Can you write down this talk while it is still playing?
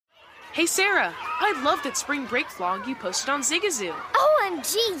Hey Sarah, I love that spring break vlog you posted on Zigazoo.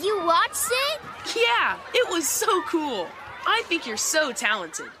 OMG, you watched it? Yeah, it was so cool. I think you're so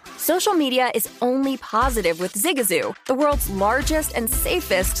talented. Social media is only positive with Zigazoo, the world's largest and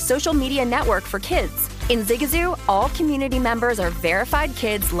safest social media network for kids. In Zigazoo, all community members are verified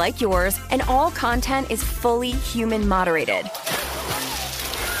kids like yours, and all content is fully human moderated.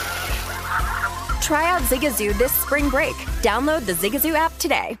 Try out Zigazoo this spring break. Download the Zigazoo app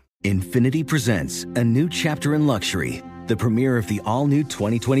today. Infiniti presents a new chapter in luxury, the premiere of the all-new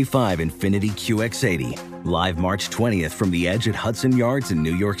 2025 Infiniti QX80, live March 20th from the Edge at Hudson Yards in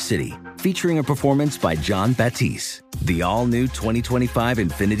New York City, featuring a performance by Jon Batiste. The all-new 2025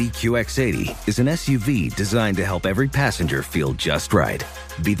 Infiniti QX80 is an SUV designed to help every passenger feel just right.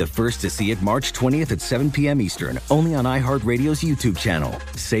 Be the first to see it March 20th at 7 p.m. Eastern, only on iHeartRadio's YouTube channel.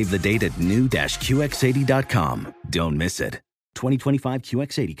 Save the date at new-QX80.com. Don't miss it. 2025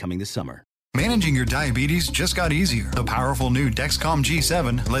 QX80 coming this summer. Managing your diabetes just got easier. The powerful new Dexcom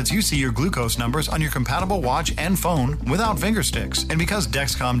G7 lets you see your glucose numbers on your compatible watch and phone without finger sticks. And because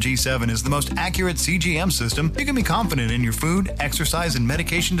Dexcom G7 is the most accurate CGM system, you can be confident in your food, exercise, and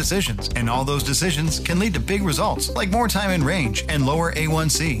medication decisions. And all those decisions can lead to big results, like more time in range and lower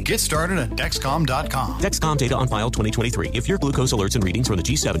A1C. Get started at Dexcom.com. Dexcom data on file 2023. If your glucose alerts and readings from the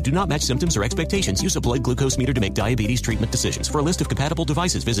G7 do not match symptoms or expectations, use a blood glucose meter to make diabetes treatment decisions. For a list of compatible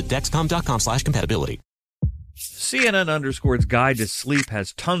devices, visit Dexcom.com/compatibility. CNN_'s Guide to Sleep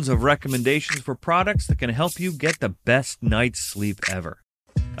has tons of recommendations for products that can help you get the best night's sleep ever.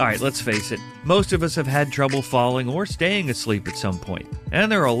 All right, let's face it, most of us have had trouble falling or staying asleep at some point,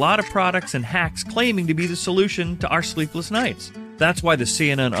 and there are a lot of products and hacks claiming to be the solution to our sleepless nights. That's why the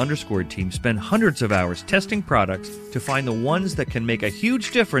CNN_ team spend hundreds of hours testing products to find the ones that can make a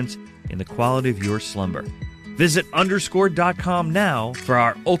huge difference in the quality of your slumber. Visit underscore.com now for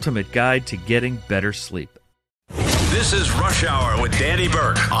our ultimate guide to getting better sleep. This is Rush Hour with Danny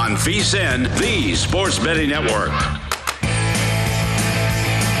Burke on VSiN, the Sports Betting Network.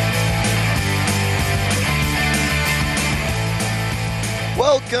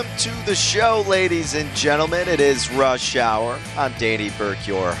 Welcome to the show, ladies and gentlemen. It is Rush Hour. I'm Danny Burke,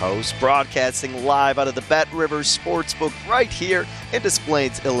 your host, broadcasting live out of the Bet Rivers Sportsbook right here in Des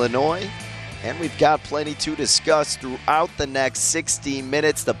Plaines, Illinois. And we've got plenty to discuss throughout the next 60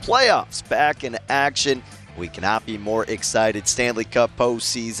 minutes. The playoffs back in action. We cannot be more excited. Stanley Cup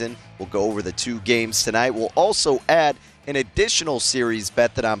postseason. We'll go over the two games tonight. We'll also add an additional series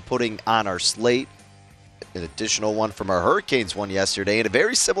bet that I'm putting on our slate. An additional one from our Hurricanes one yesterday, and a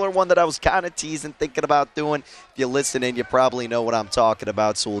very similar one that I was kind of teasing, thinking about doing. If you listen in, you probably know what I'm talking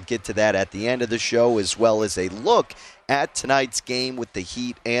about, so we'll get to that at the end of the show, as well as a look at tonight's game with the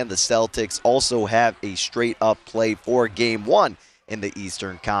Heat and the Celtics. Also have a straight-up play for Game 1 in the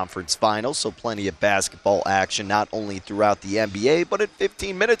Eastern Conference Finals, so plenty of basketball action, not only throughout the NBA, but in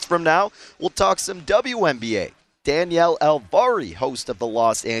 15 minutes from now, we'll talk some WNBA. Danielle Alvari, host of the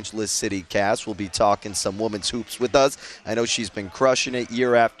Los Angeles City Cast, will be talking some women's hoops with us. I know she's been crushing it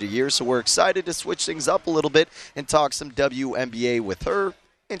year after year, so we're excited to switch things up a little bit and talk some WNBA with her.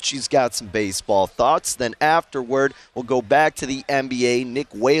 And she's got some baseball thoughts. Then afterward, we'll go back to the NBA. Nick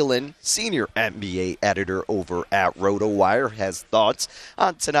Whalen, senior NBA editor over at RotoWire, has thoughts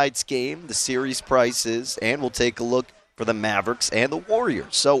on tonight's game, the series prices, and we'll take a look for the Mavericks and the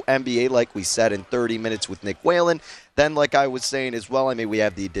Warriors. So NBA, like we said, in 30 minutes with Nick Whalen. Then, like I was saying as well, we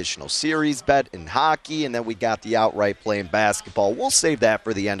have the additional series bet in hockey, and then we got the outright play in basketball. We'll save that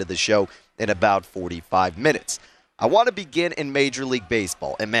for the end of the show in about 45 minutes. I want to begin in Major League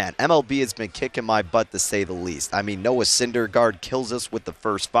Baseball. And, man, MLB has been kicking my butt, to say the least. Noah Syndergaard kills us with the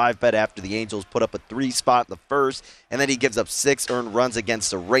first 5 bet after the Angels put up a 3 spot in the first, and then he gives up 6 earned runs against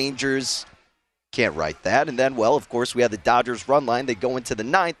the Rangers. Can't write that. And then, well, of course, we have the Dodgers run line. They go into the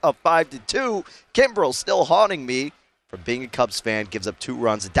 9th up 5-2. Kimbrel still haunting me from being a Cubs fan. Gives up 2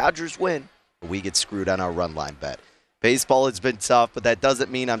 runs. The Dodgers win, but we get screwed on our run line bet. Baseball has been tough, but that doesn't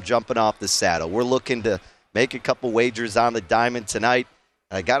mean I'm jumping off the saddle. We're looking to make a couple wagers on the diamond tonight.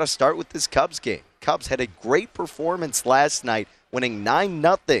 And I got to start with this Cubs game. Cubs had a great performance last night, winning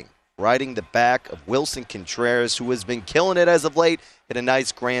 9-0. Riding the back of Wilson Contreras, who has been killing it as of late, hit a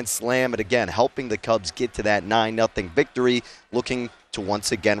nice grand slam, and again, helping the Cubs get to that 9-0 victory, looking to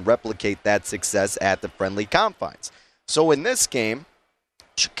once again replicate that success at the friendly confines. So in this game,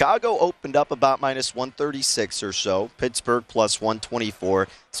 Chicago opened up about minus 136 or so, Pittsburgh plus 124.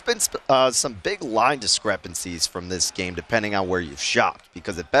 It's been some big line discrepancies from this game, depending on where you've shopped,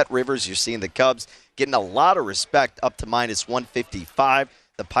 because at Bet Rivers, you're seeing the Cubs getting a lot of respect up to minus 155.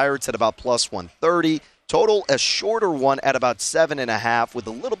 The Pirates at about plus 130, Total, a shorter one at about 7.5 with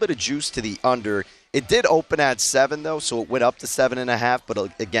a little bit of juice to the under. It did open at 7, though, so it went up to 7.5.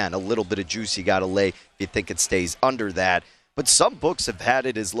 But, again, a little bit of juice you got to lay if you think it stays under that. But some books have had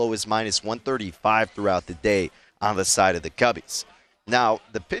it as low as minus 135 throughout the day on the side of the Cubbies. Now,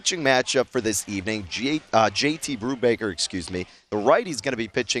 the pitching matchup for this evening, JT Brubaker, the righty's going to be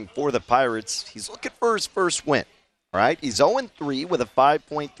pitching for the Pirates. He's looking for his first win, right? He's 0-3 with a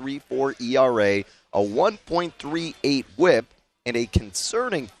 5.34 ERA, a 1.38 whip, and a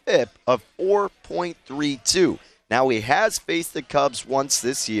concerning FIP of 4.32. Now, he has faced the Cubs once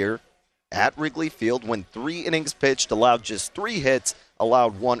this year at Wrigley Field when 3 innings pitched, allowed just 3 hits,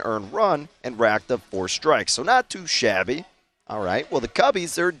 allowed 1 earned run, and racked up 4 strikes. So not too shabby. All right. Well, the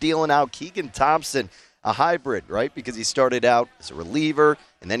Cubbies, they're dealing out Keegan Thompson, a hybrid, right? Because he started out as a reliever,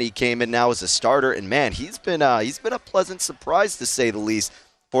 and then he came in now as a starter. And, man, he's been a pleasant surprise, to say the least,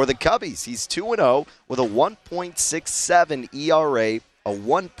 for the Cubbies. He's 2-0 with a 1.67 ERA, a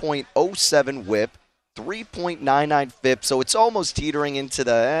 1.07 whip, 3.99 FIP. So it's almost teetering into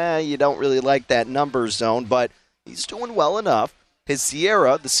the, you don't really like that number zone, but he's doing well enough. His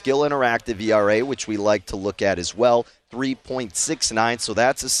Sierra, the Skill Interactive ERA, which we like to look at as well, 3.69, so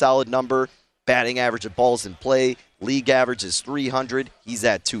that's a solid number. Batting average of balls in play, league average is 300. He's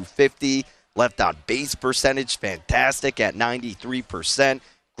at 250. Left on base percentage, fantastic at 93%.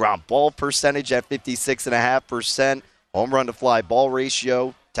 Ground ball percentage at 56.5%. Home run to fly ball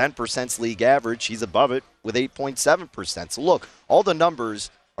ratio, 10% league average. He's above it with 8.7%. So look, all the numbers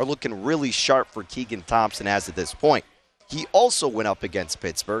are looking really sharp for Keegan Thompson as of this point. He also went up against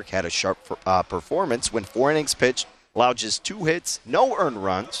Pittsburgh, had a sharp performance, went 4 innings pitched, allowed just 2 hits, no earned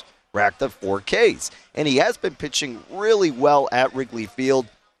runs, racked up 4 Ks. And he has been pitching really well at Wrigley Field,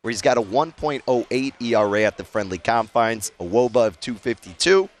 where he's got a 1.08 ERA at the friendly confines, a WOBA of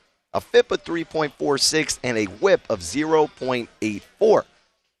 252, a FIP of 3.46, and a WHIP of 0.84.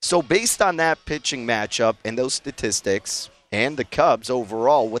 So based on that pitching matchup and those statistics, and the Cubs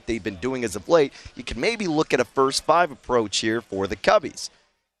overall, what they've been doing as of late, you can maybe look at a first 5 approach here for the Cubbies.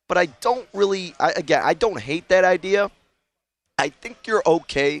 But I don't really, I don't hate that idea. I think you're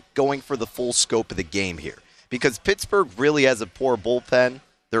okay going for the full scope of the game here, because Pittsburgh really has a poor bullpen.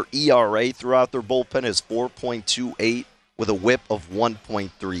 Their ERA throughout their bullpen is 4.28 with a whip of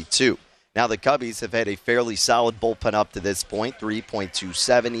 1.32. Now the Cubbies have had a fairly solid bullpen up to this point,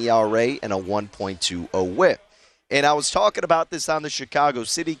 3.27 ERA and a 1.20 whip. And I was talking about this on the Chicago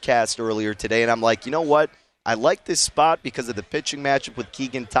City cast earlier today, and I'm like, you know what? I like this spot because of the pitching matchup with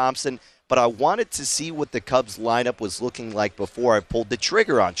Keegan Thompson, but I wanted to see what the Cubs lineup was looking like before I pulled the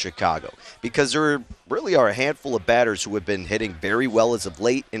trigger on Chicago, because there really are a handful of batters who have been hitting very well as of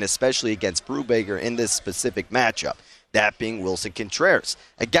late, and especially against Brubaker in this specific matchup, that being Wilson Contreras.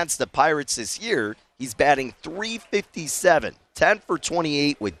 Against the Pirates this year, he's batting .357, 10 for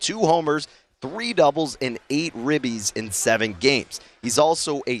 28 with 2 homers, 3 doubles, and 8 ribbies in 7 games. He's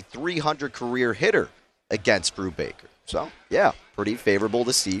also a .300 career hitter against Brubaker. So, yeah, pretty favorable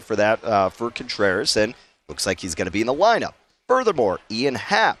to see for that for Contreras, and looks like he's going to be in the lineup. Furthermore, Ian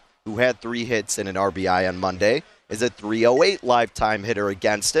Happ, who had 3 hits and an RBI on Monday, is a .308 lifetime hitter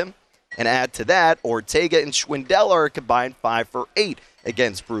against him. And add to that, Ortega and Schwindel are a combined 5 for 8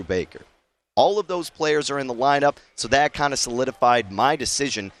 against Brubaker. All of those players are in the lineup, so that kind of solidified my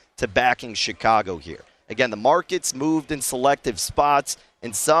decision to backing Chicago here. Again, the markets moved in selective spots,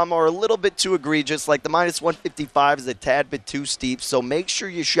 and some are a little bit too egregious, like the minus 155 is a tad bit too steep, so make sure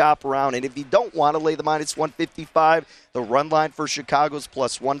you shop around. And if you don't want to lay the minus 155, the run line for Chicago is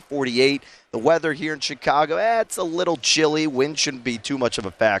plus 148. The weather here in Chicago, it's a little chilly. Wind shouldn't be too much of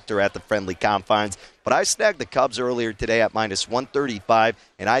a factor at the friendly confines. But I snagged the Cubs earlier today at minus 135,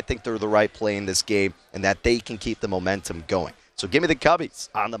 and I think they're the right play in this game and that they can keep the momentum going. So give me the Cubbies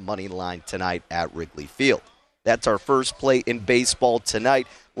on the money line tonight at Wrigley Field. That's our first play in baseball tonight.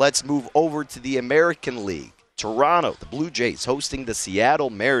 Let's move over to the American League. Toronto, the Blue Jays, hosting the Seattle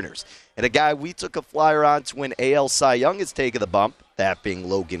Mariners. And a guy we took a flyer on to win AL Cy Young is taking the bump, that being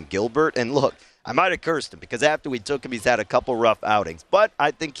Logan Gilbert. And look, I might have cursed him because after we took him, he's had a couple rough outings. But I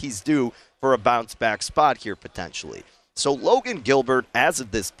think he's due for a bounce-back spot here potentially. So Logan Gilbert, as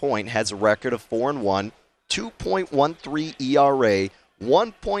of this point, has a record of 4-1, 2.13 ERA,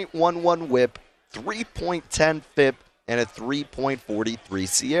 1.11 whip, 3.10 FIP, and a 3.43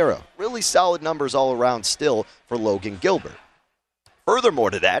 Sierra. Really solid numbers all around still for Logan Gilbert. Furthermore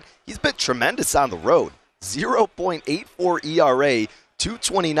to that, he's been tremendous on the road. 0.84 ERA,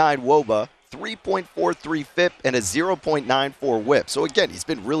 2.29 WOBA, 3.43 FIP, and a 0.94 whip. So again, he's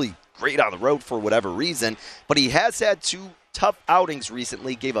been really great on the road for whatever reason, but he has had 2 tough outings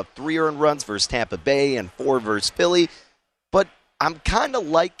recently. Gave up 3 earned runs versus Tampa Bay and 4 versus Philly. But I'm kind of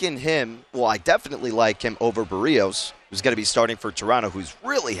liking him. Well, I definitely like him over Berríos, who's going to be starting for Toronto, who's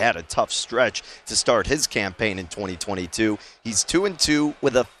really had a tough stretch to start his campaign in 2022. He's 2-2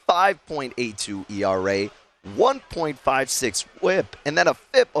 with a 5.82 ERA, 1.56 whip, and then a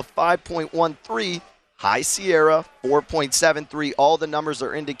FIP of 5.13. High Sierra, 4.73. All the numbers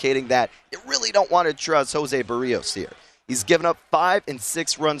are indicating that you really don't want to trust Jose Berríos here. He's given up 5 and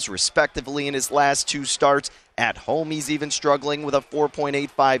 6 runs respectively in his last 2 starts. At home, he's even struggling with a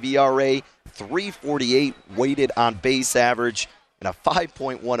 4.85 ERA, 3.48 weighted on base average, and a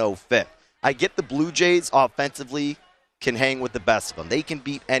 5.10 FIP. I get the Blue Jays offensively can hang with the best of them. They can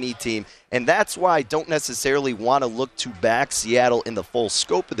beat any team, and that's why I don't necessarily want to look to back Seattle in the full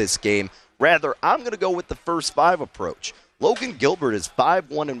scope of this game. Rather, I'm going to go with the first 5 approach. Logan Gilbert is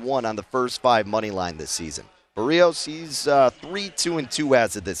 5-1-1 on the first 5 money line this season. Berríos, he's 3-2-2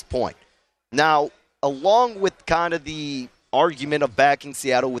 as of this point. Now, along with kind of the argument of backing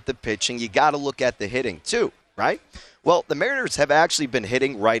Seattle with the pitching, you got to look at the hitting too, right? Well, the Mariners have actually been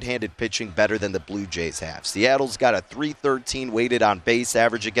hitting right-handed pitching better than the Blue Jays have. Seattle's got a 3.13 weighted on base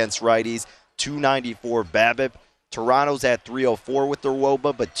average against righties, 2.94 BABIP. Toronto's at 3.04 with their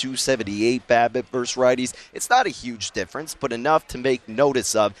WOBA, but 2.78 BABIP versus righties. It's not a huge difference, but enough to make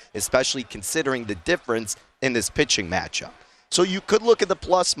notice of, especially considering the difference in this pitching matchup. So you could look at the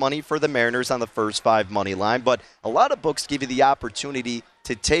plus money for the Mariners on the first 5 money line, but a lot of books give you the opportunity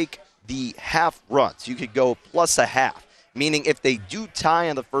to take the half runs. You could go plus a half, meaning if they do tie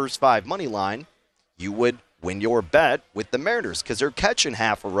on the first 5 money line, you would win your bet with the Mariners because they're catching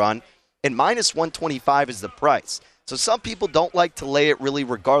half a run, and minus 125 is the price. So some people don't like to lay it really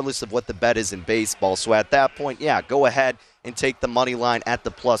regardless of what the bet is in baseball. So at that point, yeah, go ahead and take the money line at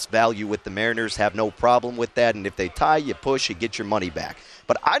the plus value with the Mariners. Have no problem with that. And if they tie, you push, you get your money back.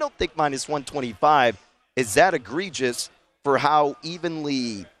 But I don't think minus 125 is that egregious for how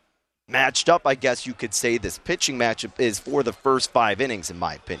evenly matched up, I guess you could say, this pitching matchup is for the first 5 innings, in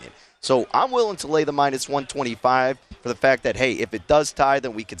my opinion. So I'm willing to lay the minus 125 for the fact that, hey, if it does tie,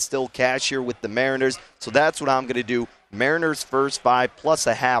 then we can still cash here with the Mariners. So that's what I'm going to do. Mariners first 5 plus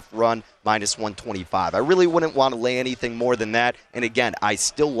a half run, minus 125. I really wouldn't want to lay anything more than that. And again, I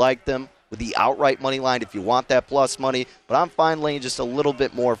still like them with the outright money line if you want that plus money, but I'm fine laying just a little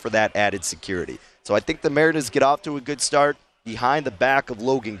bit more for that added security. So I think the Mariners get off to a good start behind the back of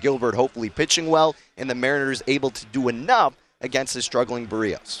Logan Gilbert, hopefully pitching well, and the Mariners able to do enough against the struggling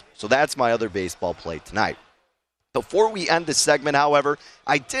Berríos. So that's my other baseball play tonight. Before we end this segment, however,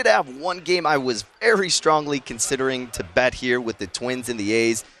 I did have one game I was very strongly considering to bet here with the Twins and the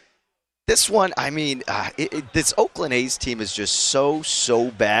A's. This one, I mean, this Oakland A's team is just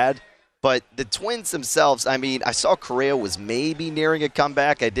so bad. But the Twins themselves, I mean, I saw Correa was maybe nearing a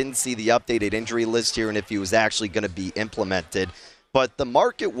comeback. I didn't see the updated injury list here and if he was actually going to be implemented. But the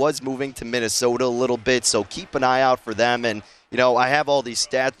market was moving to Minnesota a little bit, so keep an eye out for them. And, you know, I have all these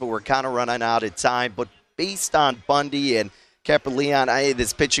stats, but we're kind of running out of time. But based on Bundy and Kepler-Leon,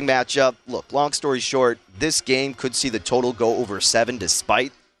 this pitching matchup, look, long story short, this game could see the total go over 7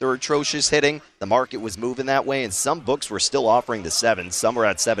 despite their atrocious hitting. The market was moving that way, and some books were still offering the 7. Some were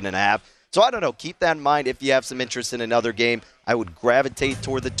at 7.5. So I don't know. Keep that in mind. If you have some interest in another game, I would gravitate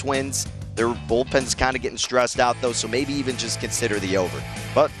toward the Twins. Their bullpen's kind of getting stressed out, though, so maybe even just consider the over.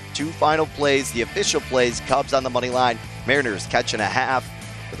 But 2 final plays, the official plays, Cubs on the money line, Mariners catching a half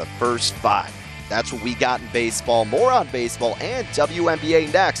for the first 5. That's what we got in baseball. More on baseball and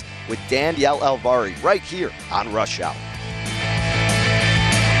WNBA next with Danielle Alvari right here on Rush Hour.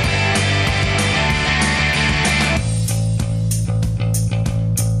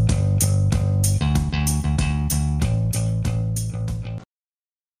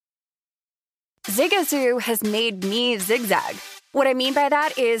 Zigazoo has made me zigzag. What I mean by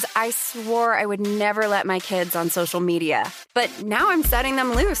that is I swore I would never let my kids on social media, but now I'm setting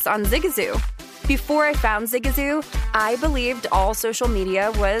them loose on Zigazoo. Before I found Zigazoo, I believed all social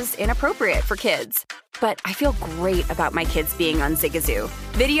media was inappropriate for kids. But I feel great about my kids being on Zigazoo.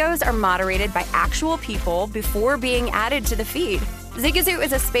 Videos are moderated by actual people before being added to the feed. Zigazoo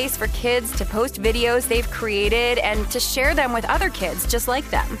is a space for kids to post videos they've created and to share them with other kids just like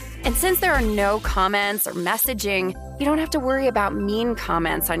them. And since there are no comments or messaging, you don't have to worry about mean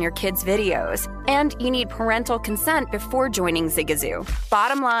comments on your kids' videos. And you need parental consent before joining Zigazoo.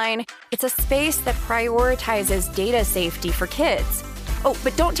 Bottom line, it's a space that prioritizes data safety for kids. Oh,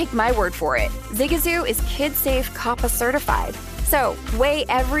 but don't take my word for it. Zigazoo is KidSafe COPPA certified. So, weigh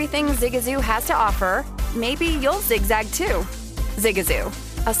everything Zigazoo has to offer. Maybe you'll zigzag too. Zigazoo,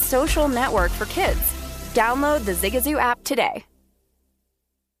 a social network for kids. Download the Zigazoo app today.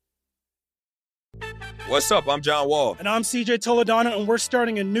 What's up? I'm John Wall. And I'm CJ Toledano, and we're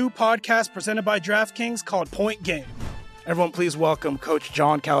starting a new podcast presented by DraftKings called Point Game. Everyone, please welcome Coach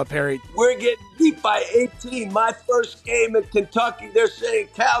John Calipari. We're getting beat by 18. My first game in Kentucky, they're saying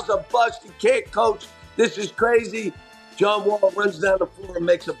Cal's a bust. He can't coach. This is crazy. John Wall runs down the floor and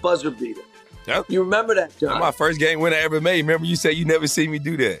makes a buzzer beater. Yep. You remember that, John? That's my first game win I ever made. Remember you said you never see me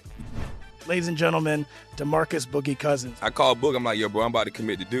do that. Ladies and gentlemen, DeMarcus Boogie Cousins. I called Boog. I'm like, yo, bro, I'm about to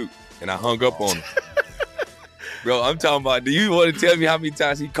commit to Duke. And I hung up on him. Bro, I'm talking about, do you want to tell me how many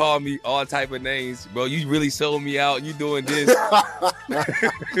times he called me all type of names? Bro, you really sold me out. You doing this.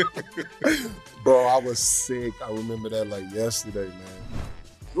 Bro, I was sick. I remember that like yesterday, man.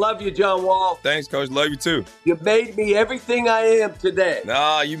 Love you, John Wall. Thanks, Coach. Love you, too. You made me everything I am today.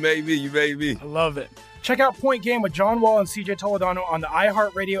 Nah, you made me. I love it. Check out Point Game with John Wall and CJ Toledano on the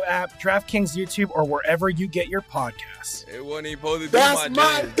iHeartRadio app, DraftKings YouTube, or wherever you get your podcasts. It wasn't even supposed to be That's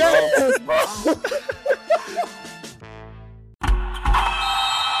my dance, bro.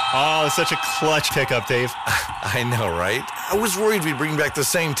 Oh, such a clutch pickup, Dave. I know, right? I was worried we'd bring back the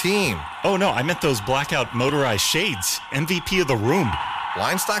same team. Oh, no, I meant those blackout motorized shades. MVP of the room.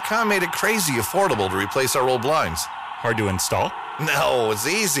 Blinds.com made it crazy affordable to replace our old blinds. Hard to install? No, it's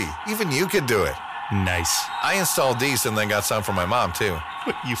easy. Even you could do it. Nice. I installed these and then got some for my mom, too.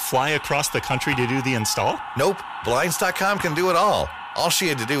 What, you fly across the country to do the install? Nope. Blinds.com can do it all. All she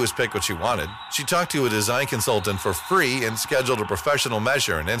had to do was pick what she wanted. She talked to a design consultant for free and scheduled a professional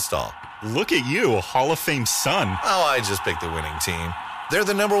measure and install. Look at you, a Hall of Fame son. Oh, I just picked the winning team. They're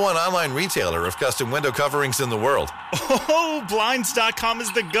the #1 online retailer of custom window coverings in the world. Oh, Blinds.com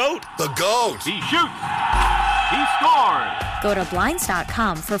is the GOAT. The GOAT. He shoots. He scores. Go to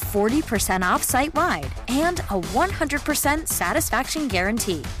Blinds.com for 40% off site-wide and a 100% satisfaction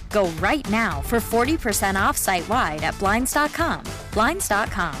guarantee. Go right now for 40% off site-wide at Blinds.com.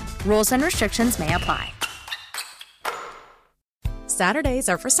 Blinds.com. Rules and restrictions may apply. Saturdays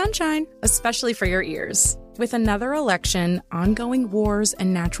are for sunshine, especially for your ears. With another election, ongoing wars,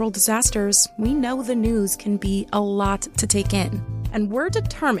 and natural disasters, we know the news can be a lot to take in. And we're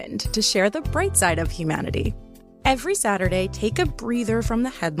determined to share the bright side of humanity. Every Saturday, take a breather from the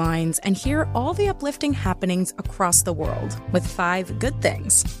headlines and hear all the uplifting happenings across the world with 5 Good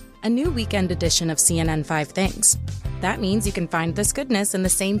Things, a new weekend edition of CNN 5 Things. That means you can find this goodness in the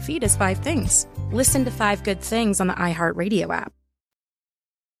same feed as 5 Things. Listen to 5 Good Things on the iHeartRadio app.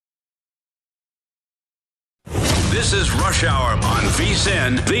 This is Rush Hour on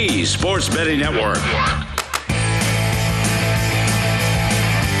VSiN, the Sports Betting Network.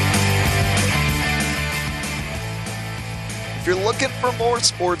 If you're looking for more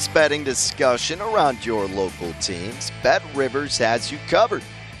sports betting discussion around your local teams, BetRivers has you covered.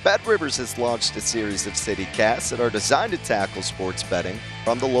 BetRivers has launched a series of CityCasts that are designed to tackle sports betting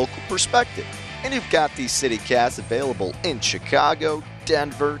from the local perspective. And you've got these CityCasts available in Chicago,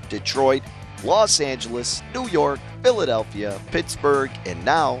 Denver, Detroit, Los Angeles, New York, Philadelphia, Pittsburgh, and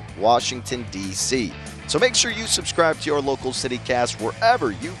now Washington, D.C. So make sure you subscribe to your local CityCast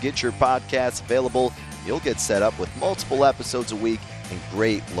wherever you get your podcasts available. You'll get set up with multiple episodes a week and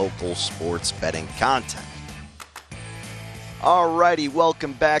great local sports betting content. Alrighty,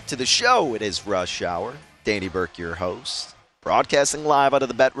 welcome back to the show. It is Rush Hour. Danny Burke, your host. Broadcasting live out of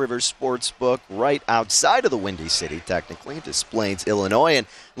the BetRivers Sportsbook right outside of the Windy City, technically, Des Plaines, Illinois. And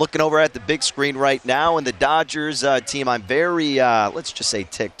looking over at the big screen right now, and the Dodgers team I'm very, let's just say,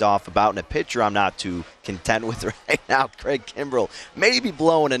 ticked off about. And a pitcher I'm not too content with right now, Craig Kimbrell, maybe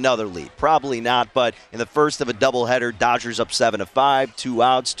blowing another lead. Probably not, but in the first of a doubleheader, Dodgers up 7-5, 2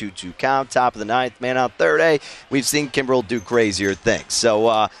 outs, 2-2 count, top of the ninth, man out third. Hey, we've seen Kimbrell do crazier things.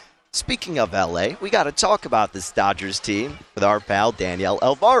 So, speaking of L.A., we got to talk about this Dodgers team with our pal Danielle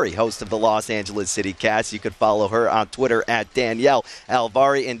Alvari, host of the Los Angeles City Cast. You could follow her on Twitter at Danielle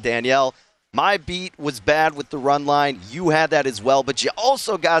Alvari. And Danielle, my beat was bad with the run line. You had that as well, but you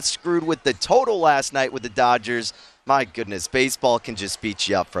also got screwed with the total last night with the Dodgers. My goodness, baseball can just beat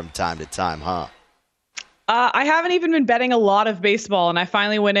you up from time to time, huh? I haven't even been betting a lot of baseball, and I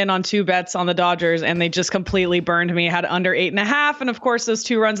finally went in on 2 bets on the Dodgers, and they just completely burned me. I had under 8.5, and of course, those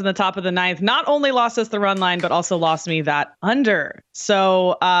 2 runs in the top of the ninth not only lost us the run line, but also lost me that under.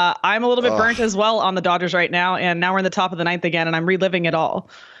 So I'm a little bit burnt as well on the Dodgers right now, and now we're in the top of the ninth again, and I'm reliving it all.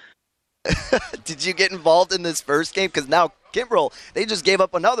 Did you get involved in this first game? Because now Kimbrell, they just gave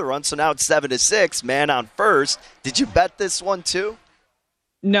up another run, so now it's 7-6, man on first. Did you bet this one too?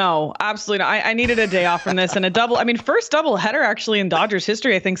 No, absolutely not. I needed a day off from this and first double header actually in Dodgers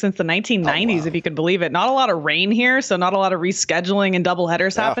history, I think since the 1990s, if you could believe it. Not a lot of rain here, so not a lot of rescheduling and double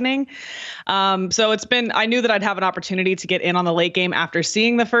headers happening. So I knew that I'd have an opportunity to get in on the late game after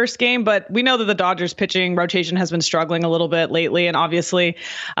seeing the first game, but we know that the Dodgers pitching rotation has been struggling a little bit lately, and obviously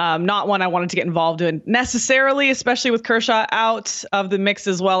not one I wanted to get involved in necessarily, especially with Kershaw out of the mix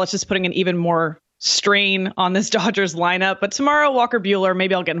as well. It's just putting an even more strain on this Dodgers lineup. But tomorrow, Walker Buehler,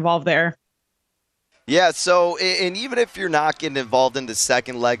 maybe I'll get involved there. Yeah, so, and even if you're not getting involved in the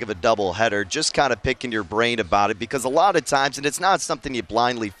second leg of a doubleheader, just kind of picking your brain about it, because a lot of times, and it's not something you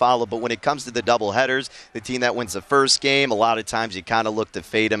blindly follow, but when it comes to the doubleheaders, the team that wins the first game, a lot of times you kind of look to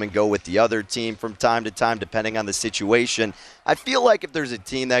fade them and go with the other team from time to time, depending on the situation. I feel like if there's a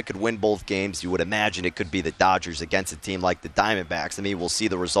team that could win both games, you would imagine it could be the Dodgers against a team like the Diamondbacks. I mean, we'll see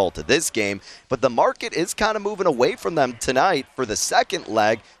the result of this game, but the market is kind of moving away from them tonight for the second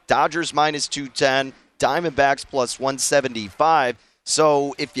leg. Dodgers minus 210, Diamondbacks plus 175.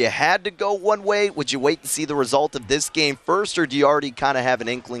 So if you had to go one way, would you wait and see the result of this game first, or do you already kind of have an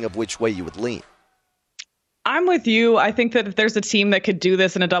inkling of which way you would lean? I'm with you. I think that if there's a team that could do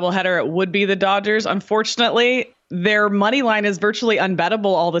this in a doubleheader, it would be the Dodgers. Unfortunately, their money line is virtually unbettable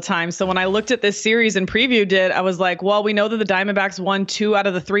all the time. So when I looked at this series and previewed it, I was like, well, we know that the Diamondbacks won 2 out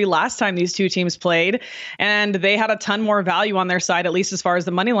of the 3 last time these two teams played, and they had a ton more value on their side, at least as far as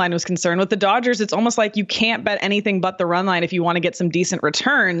the money line was concerned. With the Dodgers, it's almost like you can't bet anything but the run line if you want to get some decent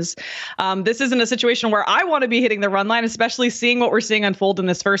returns. This isn't a situation where I want to be hitting the run line, especially seeing what we're seeing unfold in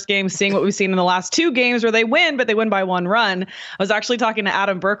this first game, seeing what we've seen in the last 2 games where they win, but they win by 1 run. I was actually talking to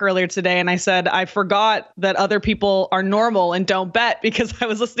Adam Burke earlier today, and I said, I forgot that other people are normal and don't bet, because I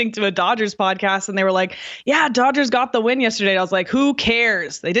was listening to a Dodgers podcast and they were like, yeah, Dodgers got the win yesterday. I was like, who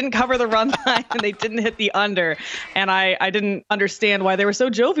cares? They didn't cover the run line and they didn't hit the under. And I didn't understand why they were so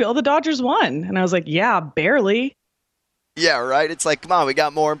jovial. The Dodgers won. And I was like, yeah, barely. Yeah, right. It's like, come on, we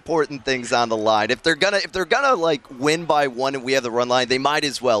got more important things on the line. If they're gonna like win by 1 and we have the run line, they might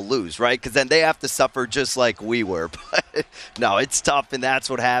as well lose, right? Because then they have to suffer just like we were. But no, it's tough, and that's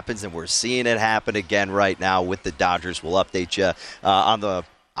what happens, and we're seeing it happen again right now with the Dodgers. We'll update you on the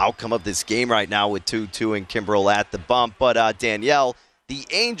outcome of this game right now with 2-2 and Kimbrel at the bump. But Danielle, the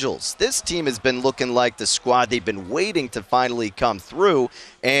Angels, this team has been looking like the squad they've been waiting to finally come through,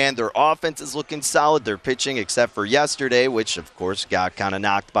 and their offense is looking solid. They're pitching, except for yesterday, which, of course, got kind of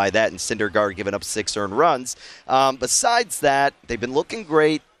knocked by that, and Syndergaard giving up 6 earned runs. Besides that, they've been looking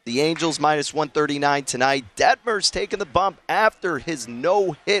great. The Angels minus 139 tonight. Detmer's taking the bump after his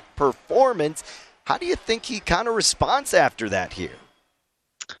no-hit performance. How do you think he kind of responds after that here?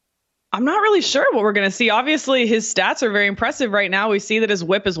 I'm not really sure what we're going to see. Obviously, his stats are very impressive right now. We see that his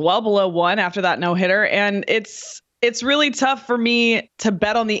whip is well below 1 after that no-hitter, and it's really tough for me to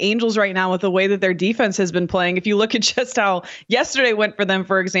bet on the Angels right now with the way that their defense has been playing. If you look at just how yesterday went for them,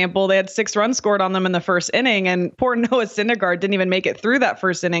 for example, they had 6 runs scored on them in the first inning, and poor Noah Syndergaard didn't even make it through that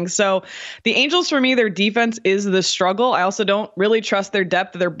first inning. So the Angels, for me, their defense is the struggle. I also don't really trust their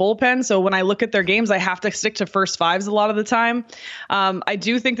depth of their bullpen. So when I look at their games, I have to stick to first 5s a lot of the time. I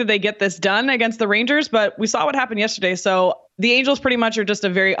do think that they get this done against the Rangers, but we saw what happened yesterday. So the Angels pretty much are just a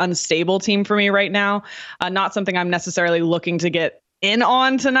very unstable team for me right now. Not something I'm necessarily looking to get in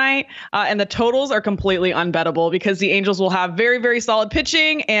on tonight. And the totals are completely unbettable because the Angels will have very, very solid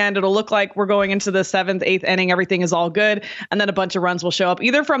pitching, and it'll look like we're going into the 7th, 8th inning. Everything is all good. And then a bunch of runs will show up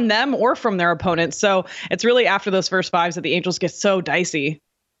either from them or from their opponents. So it's really after those first 5s that the Angels get so dicey.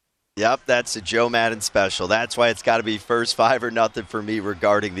 Yep, that's a Joe Madden special. That's why it's got to be first 5 or nothing for me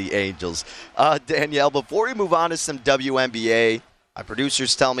regarding the Angels. Danielle, before we move on to some WNBA, my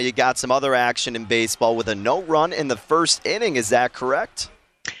producers tell me you got some other action in baseball with a no run in the first inning. Is that correct?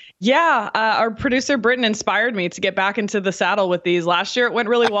 Yeah, our producer Britton inspired me to get back into the saddle with these. Last year it went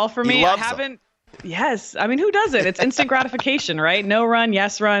really well for me. I haven't. Yes. I mean, who doesn't? It's instant gratification, right? No run,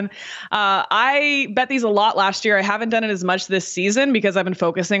 yes run. I bet these a lot last year. I haven't done it as much this season because I've been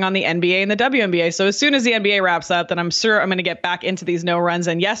focusing on the NBA and the WNBA. So as soon as the NBA wraps up, then I'm sure I'm going to get back into these no runs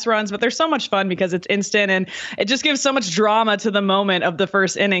and yes runs. But they're so much fun because it's instant and it just gives so much drama to the moment of the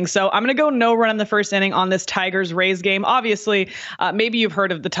first inning. So I'm going to go no run in the first inning on this Tigers-Rays game. Obviously, maybe you've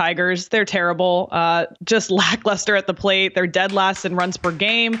heard of the Tigers. They're terrible, just lackluster at the plate. They're dead last in runs per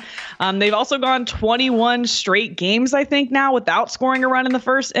game. They've also gone 21 straight games, I think, now without scoring a run in the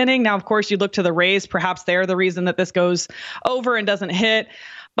first inning. Now, of course, you look to the Rays. Perhaps they're the reason that this goes over and doesn't hit.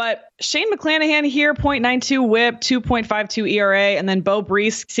 But Shane McClanahan here, 0.92 whip, 2.52 ERA, and then Bo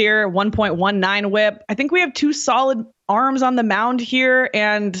Brees here, 1.19 whip. I think we have two solid arms on the mound here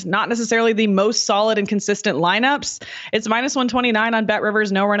and not necessarily the most solid and consistent lineups. It's minus 129 on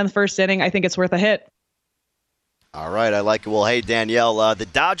BetRivers, no run in the first inning. I think it's worth a hit. All right, I like it. Well, hey, Danielle, the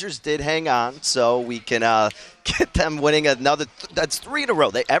Dodgers did hang on, so we can get them winning another. That's 3 in a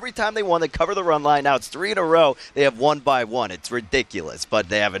row. Every time they won, they cover the run line. Now it's 3 in a row. They have won by 1. It's ridiculous, but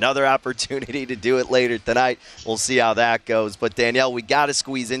they have another opportunity to do it later tonight. We'll see how that goes. But, Danielle, we got to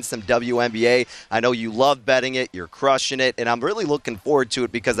squeeze in some WNBA. I know you love betting it. You're crushing it, and I'm really looking forward to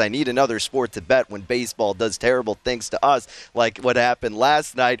it because I need another sport to bet when baseball does terrible things to us like what happened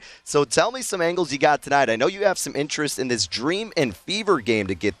last night. So tell me some angles you got tonight. I know you have some interest in this Dream and Fever game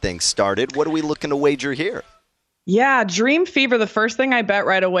to get things started. What are we looking to wager here? Yeah, Dream Fever, the first thing I bet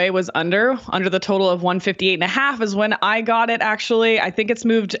right away was under the total of 158.5 is when I got it, actually. I think it's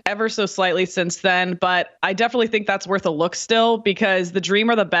moved ever so slightly since then, but I definitely think that's worth a look still because the Dream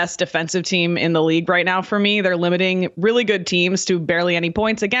are the best defensive team in the league right now for me. They're limiting really good teams to barely any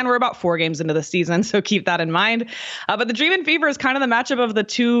points. Again, we're about 4 games into the season, so keep that in mind. But the Dream and Fever is kind of the matchup of the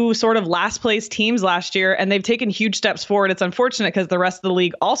two sort of last place teams last year, and they've taken huge steps forward. It's unfortunate because the rest of the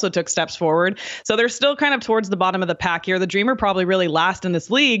league also took steps forward. So they're still kind of towards the bottom of the pack here. The Dream are probably really last in this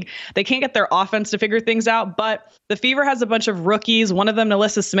league. They can't get their offense to figure things out, but the Fever has a bunch of rookies. One of them,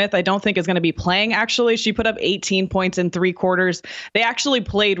 Nalissa Smith, I don't think is going to be playing, actually. She put up 18 points in 3 quarters. They actually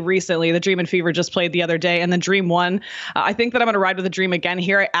played recently. The Dream and Fever just played the other day, and the Dream won. I think that I'm going to ride with the Dream again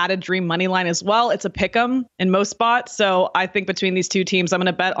here. I added Dream money line as well. It's a pick'em in most spots, so I think between these two teams, I'm going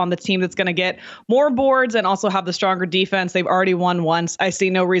to bet on the team that's going to get more boards and also have the stronger defense. They've already won once. I see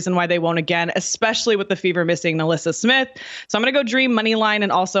no reason why they won't again, especially with the Fever missing Nalissa Smith. So I'm going to go Dream money line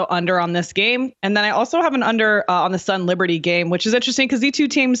and also under on this game. And then I also have an under on the Sun Liberty game, which is interesting because these two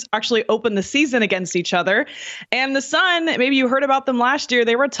teams actually opened the season against each other. And the Sun, maybe you heard about them last year.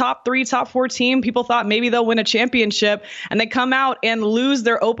 They were a top 3, top 4 team. People thought maybe they'll win a championship, and they come out and lose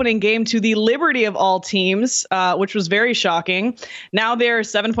their opening game to the Liberty of all teams, which was very shocking. Now they're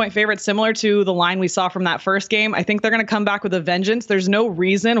 7-point favorites, similar to the line we saw from that first game. I think they're going to come back with a vengeance. There's no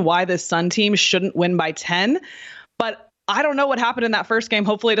reason why this Sun team shouldn't win by 10. But I don't know what happened in that first game.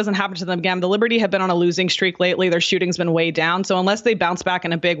 Hopefully it doesn't happen to them again. The Liberty have been on a losing streak lately. Their shooting's been way down. So unless they bounce back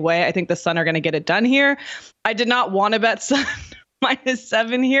in a big way, I think the Sun are going to get it done here. I did not want to bet Sun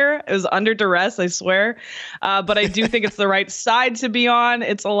 -7 here. It was under duress, I swear. But I do think it's the right side to be on.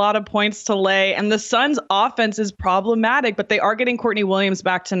 It's a lot of points to lay. And the Suns' offense is problematic, but they are getting Courtney Williams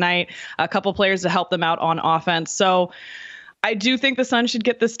back tonight, a couple players to help them out on offense. So I do think the Suns should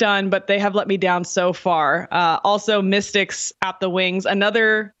get this done, but they have let me down so far. Also, Mystics at the Wings,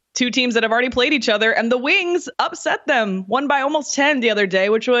 another 2 teams that have already played each other, and the Wings upset them, won by almost 10 the other day,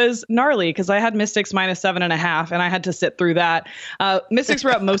 which was gnarly because I had Mystics -7.5, and I had to sit through that. Mystics were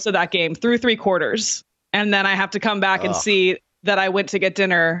up most of that game through 3 quarters, and then I have to come back and see that I went to get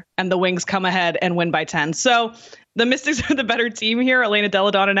dinner, and the Wings come ahead and win by 10. So the Mystics are the better team here. Elena Delle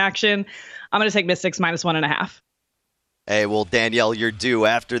Donne in action. I'm going to take Mystics -1.5. Hey, well, Danielle, you're due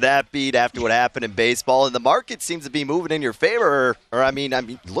after that beat, after what happened in baseball, and the market seems to be moving in your favor. Or I mean,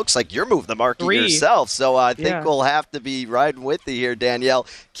 it looks like you're moving the market yourself. So I think we'll have to be riding with you here, Danielle.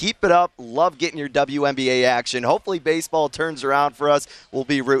 Keep it up. Love getting your WNBA action. Hopefully baseball turns around for us. We'll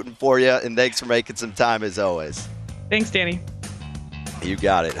be rooting for you, and thanks for making some time as always. Thanks, Danny. You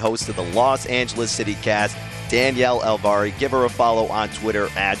got it. Host of the Los Angeles City Cast, Danielle Alvari. Give her a follow on Twitter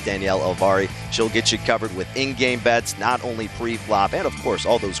at Danielle Alvari. She'll get you covered with in-game bets, not only pre-flop, and of course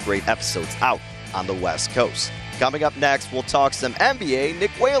all those great episodes out on the West Coast. Coming up next, we'll talk some NBA.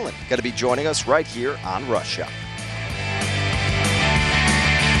 Nick Whalen going to be joining us right here on Rush Hour.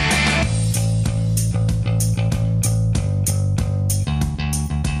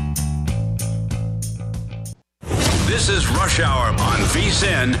 This is Rush Hour on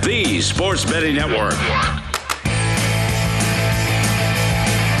VSiN, the Sports Betting Network.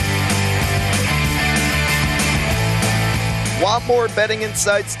 Want more betting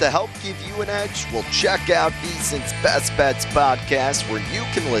insights to help give you an edge? Well, check out VSiN's Best Bets podcast, where you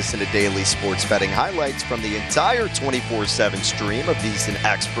can listen to daily sports betting highlights from the entire 24/7 stream of VSiN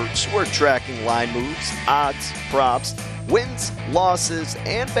experts who are tracking line moves, odds, props, wins, losses,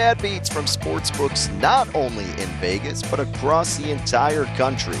 and bad beats from sportsbooks not only in Vegas, but across the entire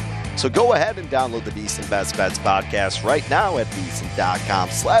country. So go ahead and download the VSiN Best Bets podcast right now at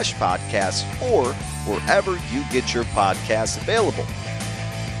VSiN.com/podcasts or wherever you get your podcasts available.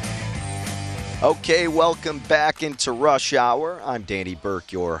 Okay, welcome back into Rush Hour. I'm Danny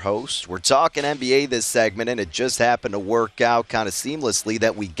Burke, your host. We're talking NBA this segment, and it just happened to work out kind of seamlessly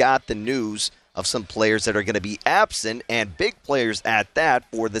that we got the news of some players that are going to be absent, and big players at that,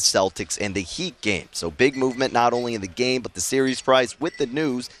 for the Celtics and the Heat game. So big movement not only in the game, but the series price, with the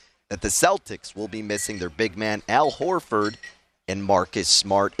news that the Celtics will be missing their big man Al Horford and Marcus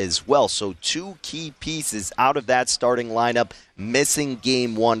Smart as well. So two key pieces out of that starting lineup missing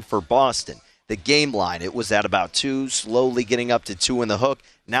game one for Boston. The game line, it was at about 2, slowly getting up to 2 in the hook.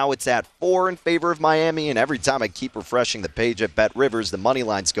 Now it's at 4 in favor of Miami, and every time I keep refreshing the page at Bet Rivers, the money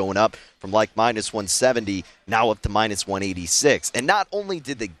line's going up from like minus 170, now up to minus 186. And not only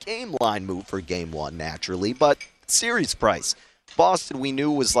did the game line move for game one naturally, but series price. Boston, we knew,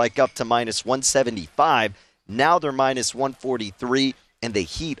 was like up to minus 175. Now they're minus 143, and the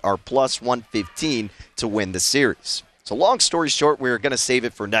Heat are plus 115 to win the series. So long story short, we're going to save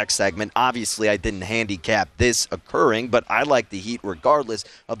it for next segment. Obviously, I didn't handicap this occurring, but I like the Heat regardless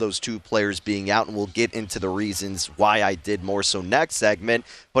of those two players being out, and we'll get into the reasons why I did more so next segment.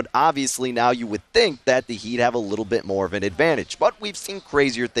 But obviously now you would think that the Heat have a little bit more of an advantage. But we've seen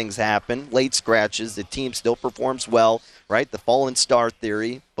crazier things happen, late scratches. The team still performs well, right? The fallen star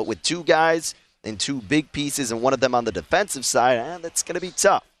theory. But with two guys and two big pieces and one of them on the defensive side, that's going to be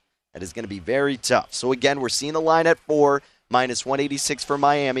tough. That is going to be very tough. So again, we're seeing the line at 4, minus 186 for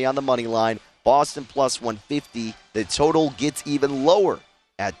Miami on the money line. Boston plus 150. The total gets even lower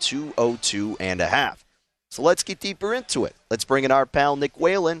at 202.5. So let's get deeper into it. Let's bring in our pal Nick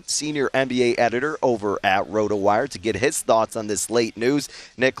Whalen, senior NBA editor over at RotoWire, to get his thoughts on this late news.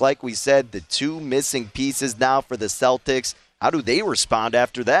 Nick, like we said, the two missing pieces now for the Celtics. How do they respond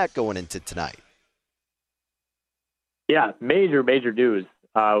after that going into tonight? Yeah, major news.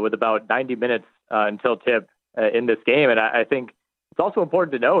 With about 90 minutes until tip in this game. And I think it's also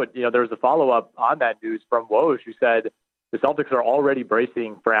important to note, there was a follow-up on that news from Woj, who said the Celtics are already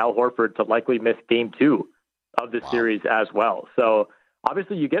bracing for Al Horford to likely miss game 2 of this series as well. So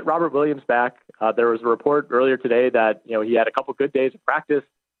obviously you get Robert Williams back. There was a report earlier today that, he had a couple good days of practice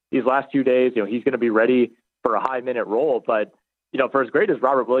these last 2 days. He's going to be ready for a high-minute role. But, for as great as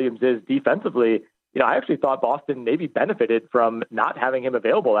Robert Williams is defensively, I actually thought Boston maybe benefited from not having him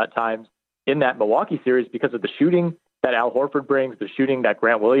available at times in that Milwaukee series because of the shooting that Al Horford brings, the shooting that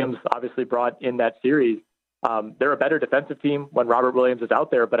Grant Williams obviously brought in that series. They're a better defensive team when Robert Williams is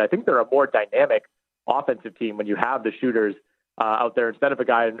out there, but I think they're a more dynamic offensive team when you have the shooters out there instead of a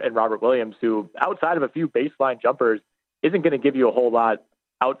guy in Robert Williams who, outside of a few baseline jumpers, isn't going to give you a whole lot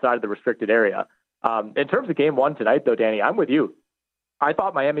outside of the restricted area. In terms of game one tonight, though, Danny, I'm with you. I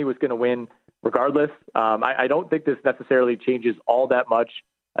thought Miami was going to win regardless. I don't think this necessarily changes all that much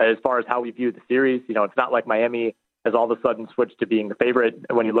as far as how we view the series. It's not like Miami has all of a sudden switched to being the favorite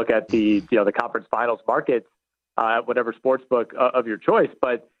when you look at the conference finals markets, whatever sports book of your choice.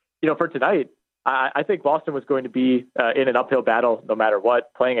 But, for tonight, I think Boston was going to be in an uphill battle no matter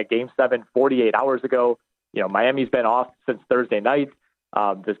what, playing a game 7 48 hours ago. Miami's been off since Thursday night.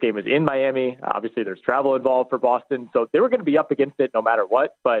 This game is in Miami. Obviously, there's travel involved for Boston. So they were going to be up against it no matter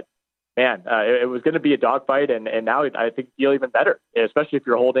what. But, man, it was going to be a dogfight. And now I think you feel even better, especially if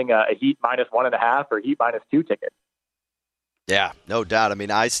you're holding a Heat minus 1.5 or Heat minus 2 ticket. Yeah, no doubt. I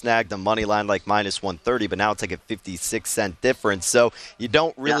mean, I snagged a money line like minus 130, but now it's like a 56-cent difference. So you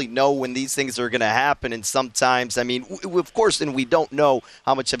don't really know when these things are going to happen. And sometimes, I mean, of course, and we don't know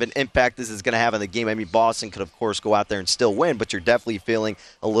how much of an impact this is going to have on the game. I mean, Boston could, of course, go out there and still win, but you're definitely feeling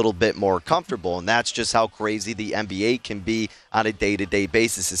a little bit more comfortable. And that's just how crazy the NBA can be on a day-to-day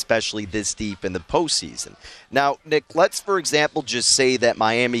basis, especially this deep in the postseason. Now, Nick, let's, for example, just say that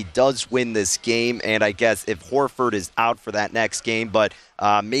Miami does win this game. And I guess if Horford is out for that next game, but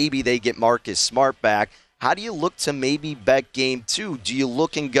maybe they get Marcus Smart back. How do you look to maybe bet game 2? Do you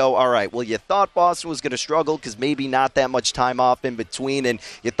look and go, all right, well, you thought Boston was going to struggle because maybe not that much time off in between and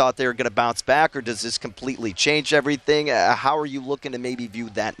you thought they were going to bounce back, or does this completely change everything? How are you looking to maybe view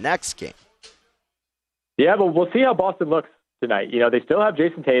that next game? Yeah, but we'll see how Boston looks tonight. They still have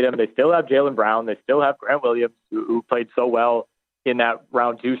Jason Tatum. They still have Jaylen Brown. They still have Grant Williams, who played so well in that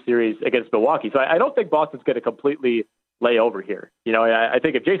round 2 series against Milwaukee. So I don't think Boston's going to completely lay over here. I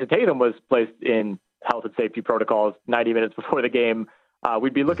think if Jason Tatum was placed in health and safety protocols 90 minutes before the game,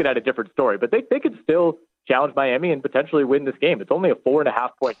 we'd be looking at a different story. But they could still challenge Miami and potentially win this game. It's only a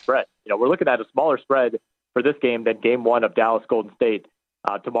 4.5-point spread. We're looking at a smaller spread for this game than game 1 of Dallas Golden State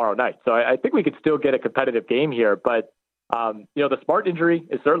tomorrow night. So I think we could still get a competitive game here. But, the Smart injury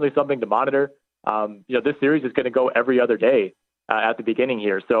is certainly something to monitor. This series is going to go every other day at the beginning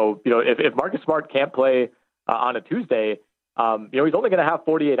here. So, if Marcus Smart can't play on a Tuesday, he's only going to have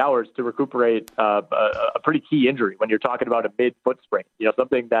 48 hours to recuperate a pretty key injury when you're talking about a mid-foot sprain,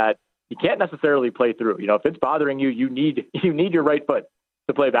 something that you can't necessarily play through. If it's bothering you, you need your right foot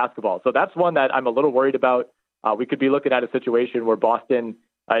to play basketball. So that's one that I'm a little worried about. We could be looking at a situation where Boston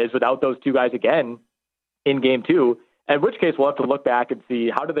is without those two guys again in game 2, in which case we'll have to look back and see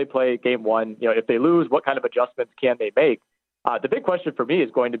how do they play game 1. If they lose, what kind of adjustments can they make? The big question for me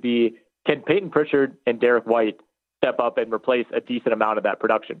is going to be, can Peyton Pritchard and Derek White step up and replace a decent amount of that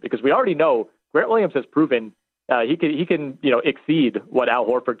production? Because we already know Grant Williams has proven he can exceed what Al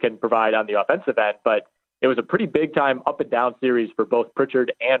Horford can provide on the offensive end, but it was a pretty big time up and down series for both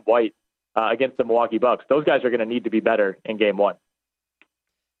Pritchard and White against the Milwaukee Bucks. Those guys are going to need to be better in game 1.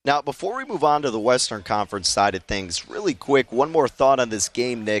 Now, before we move on to the Western Conference side of things, really quick, one more thought on this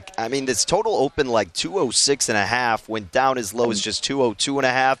game, Nick. I mean, this total opened like 206.5, went down as low as just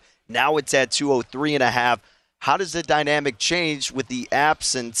 202.5. Now it's at 203.5. How does the dynamic change with the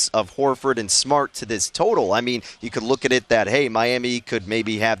absence of Horford and Smart to this total? I mean, you could look at it that, hey, Miami could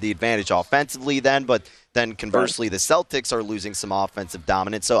maybe have the advantage offensively then, but then conversely, the Celtics are losing some offensive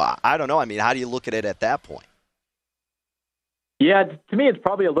dominance. So I don't know. I mean, how do you look at it at that point? Yeah, to me, it's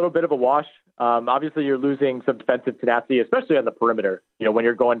probably a little bit of a wash. Obviously, you're losing some defensive tenacity, especially on the perimeter, when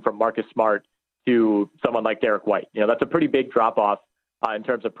you're going from Marcus Smart to someone like Derek White. That's a pretty big drop-off in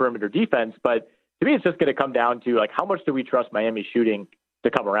terms of perimeter defense. But to me, it's just going to come down to, how much do we trust Miami shooting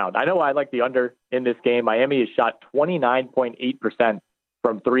to come around? I know I like the under in this game. Miami has shot 29.8%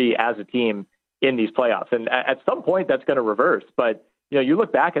 from 3 as a team in these playoffs. And at some point, that's going to reverse. But, you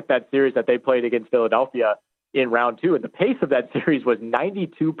look back at that series that they played against Philadelphia in round 2, and the pace of that series was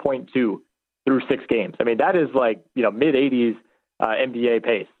 92.2 through 6 games. I mean, that is mid-80s NBA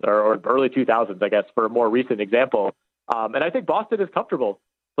pace, or early 2000s, I guess, for a more recent example. And I think Boston is comfortable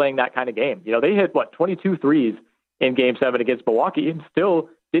playing that kind of game. They hit, 22 threes in Game 7 against Milwaukee and still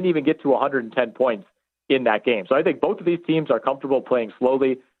didn't even get to 110 points in that game. So I think both of these teams are comfortable playing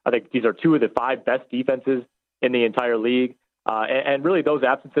slowly. I think these are 2 of the 5 best defenses in the entire league. And really those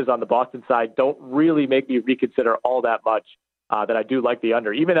absences on the Boston side don't really make me reconsider all that much that I do like the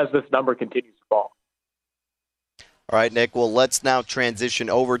under, even as this number continues to fall. All right, Nick, well, let's now transition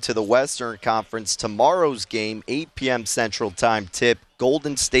over to the Western Conference. Tomorrow's game, 8 p.m. Central Time tip,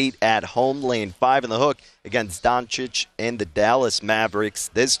 Golden State at home, laying 5 in the hook against Doncic and the Dallas Mavericks.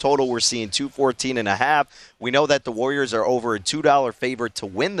 This total we're seeing 214.5. We know that the Warriors are over a $2 favorite to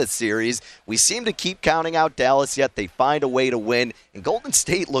win the series. We seem to keep counting out Dallas, yet they find a way to win. And Golden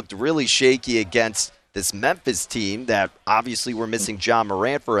State looked really shaky against this Memphis team that obviously were missing John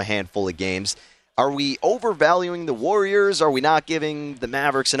Morant for a handful of games. Are we overvaluing the Warriors? Are we not giving the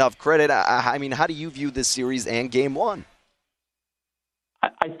Mavericks enough credit? I mean, how do you view this series and Game 1?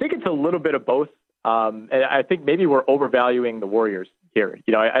 I think it's a little bit of both. And I think maybe we're overvaluing the Warriors here.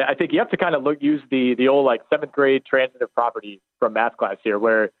 I think you have to kind of use the old 7th grade transitive property from math class here,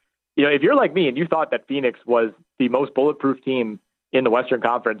 where, if you're like me and you thought that Phoenix was the most bulletproof team in the Western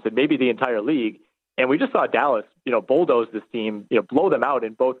Conference and maybe the entire league, and we just saw Dallas, bulldoze this team, blow them out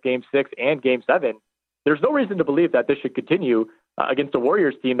in both Game 6 and Game 7. There's no reason to believe that this should continue against a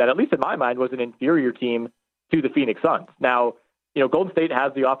Warriors team that, at least in my mind, was an inferior team to the Phoenix Suns. Now, Golden State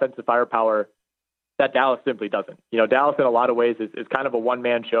has the offensive firepower that Dallas simply doesn't. Dallas in a lot of ways is kind of a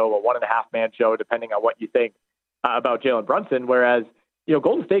one-man show, a 1.5-man show, depending on what you think about Jalen Brunson, whereas,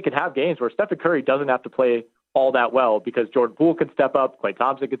 Golden State can have games where Stephen Curry doesn't have to play all that well because Jordan Poole can step up, Klay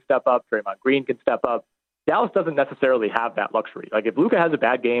Thompson can step up, Draymond Green can step up. Dallas doesn't necessarily have that luxury. If Luka has a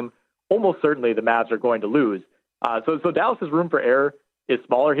bad game, almost certainly the Mavs are going to lose. So Dallas's room for error is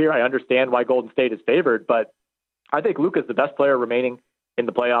smaller here. I understand why Golden State is favored, but I think Luka is the best player remaining in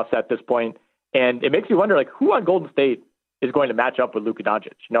the playoffs at this point. And it makes you wonder, who on Golden State is going to match up with Luka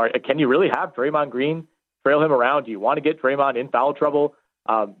Doncic? Can you really have Draymond Green trail him around? Do you want to get Draymond in foul trouble?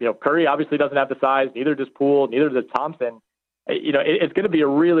 Curry obviously doesn't have the size, neither does Poole, neither does Thompson. It's going to be a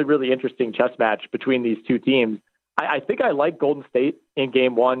really, really interesting chess match between these two teams. I think I like Golden State in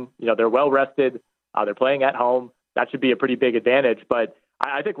Game 1. They're well rested. They're playing at home. That should be a pretty big advantage. But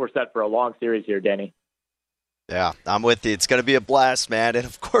I think we're set for a long series here, Danny. Yeah, I'm with you. It's going to be a blast, man. And,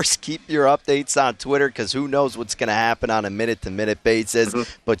 of course, keep your updates on Twitter because who knows what's going to happen on a minute-to-minute basis.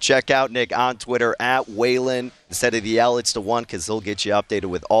 Mm-hmm. But check out Nick on Twitter at Whalen. Instead of the L, it's the 1 because he'll get you updated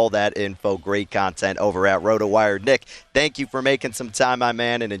with all that info. Great content over at RotoWire. Nick, thank you for making some time, my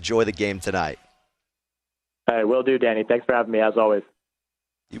man, and enjoy the game tonight. Hey, will do, Danny. Thanks for having me, as always.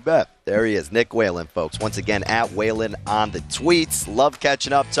 You bet. There he is, Nick Whalen, folks. Once again, at Whalen on the tweets. Love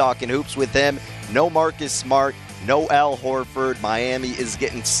catching up, talking hoops with him. No Marcus Smart, no Al Horford. Miami is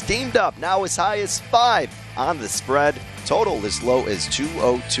getting steamed up, now as high as 5 on the spread. Total as low as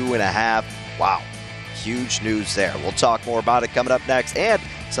 202.5. Wow, huge news there. We'll talk more about it coming up next and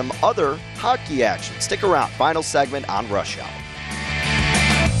some other hockey action. Stick around. Final segment on Rush Hour.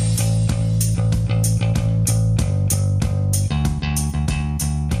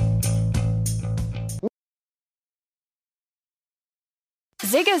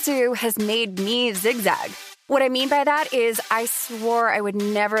 Zigazoo has made me zigzag. What I mean by that is I swore I would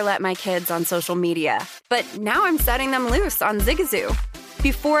never let my kids on social media, but now I'm setting them loose on Zigazoo.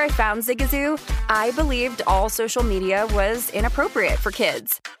 Before I found Zigazoo, I believed all social media was inappropriate for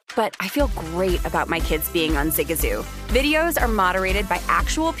kids. But I feel great about my kids being on Zigazoo. Videos are moderated by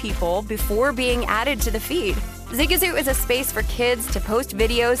actual people before being added to the feed. Zigazoo is a space for kids to post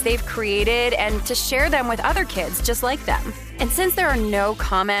videos they've created and to share them with other kids just like them. And since there are no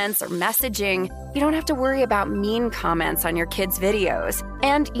comments or messaging, you don't have to worry about mean comments on your kids' videos.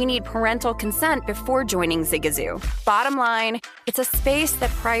 And you need parental consent before joining Zigazoo. Bottom line, it's a space that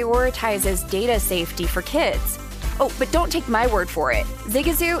prioritizes data safety for kids. Oh, but don't take my word for it.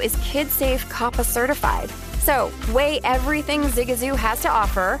 Zigazoo is KidSafe COPPA certified. So weigh everything Zigazoo has to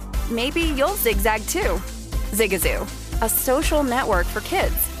offer. Maybe you'll zigzag too. Zigazoo, a social network for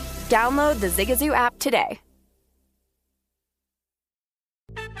kids. Download the Zigazoo app today.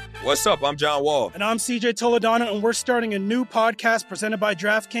 What's up? I'm John Wall. And I'm CJ Toledano, and we're starting a new podcast presented by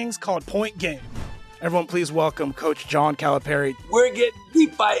DraftKings called Point Game. Everyone, please welcome Coach John Calipari. We're getting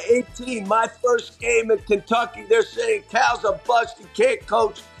beat by 18. My first game in Kentucky. They're saying Cal's a bust. He can't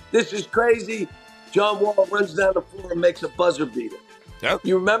coach. This is crazy. John Wall runs down the floor and makes a buzzer beater. Yep.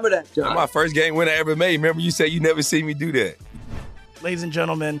 You remember that, John? That's my first game winner I ever made. Remember you said you never see me do that. Ladies and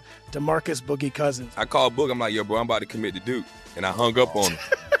gentlemen, DeMarcus Boogie Cousins. I called Boog. I'm like, yo, bro, I'm about to commit to Duke. And I hung up on him.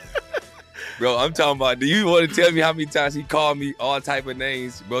 Bro, I'm talking about, do you want to tell me how many times he called me all type of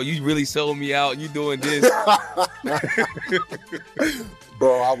names? Bro, you really sold me out. You doing this.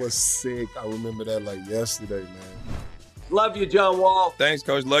 Bro, I was sick. I remember that like yesterday, man. Love you, John Wall. Thanks,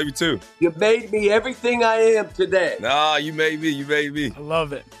 Coach. Love you, too. You made me everything I am today. Nah, you made me. You made me. I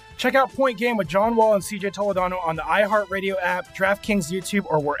love it. Check out Point Game with John Wall and CJ Toledano on the iHeartRadio app, DraftKings YouTube,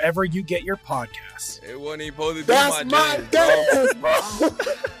 or wherever you get your podcasts. It wasn't even supposed to be That's my dance, bro.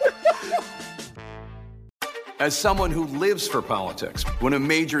 As someone who lives for politics, when a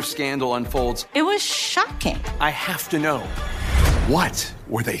major scandal unfolds, It was shocking. I have to know, what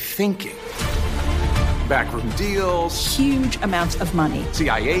were they thinking? Backroom deals, Huge amounts of money.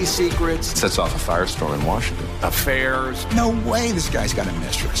 CIA secrets, Sets off a firestorm in Washington. affairs, No way this guy's got a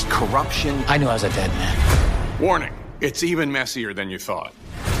mistress. corruption. I knew I was a dead man. Warning, it's even messier than you thought.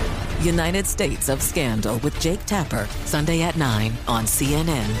 United States of Scandal with Jake Tapper, Sunday at 9 on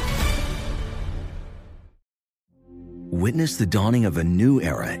CNN. Witness the dawning of a new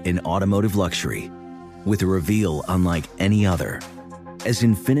era in automotive luxury with a reveal unlike any other as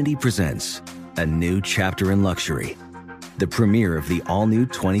Infiniti presents a new chapter in luxury, the premiere of the all-new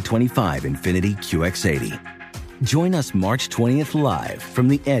 2025 Infiniti QX80. Join us March 20th live from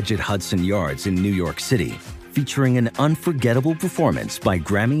the Edge at Hudson Yards in New York City, featuring an unforgettable performance by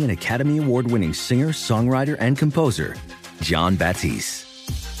Grammy and Academy Award-winning singer, songwriter, and composer, Jon Batiste.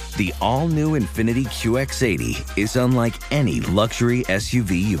 The all-new Infiniti QX80 is unlike any luxury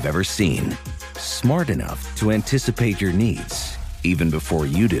SUV you've ever seen. Smart enough to anticipate your needs, even before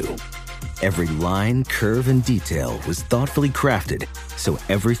you do. Every line, curve, and detail was thoughtfully crafted, so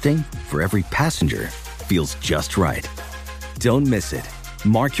everything for every passenger feels just right. Don't miss it.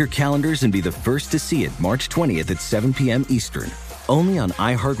 Mark your calendars and be the first to see it March 20th at 7 p.m. Eastern, only on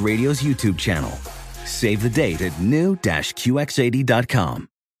iHeartRadio's YouTube channel. Save the date at new-QX80.com.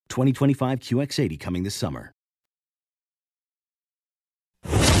 2025 QX80 coming this summer.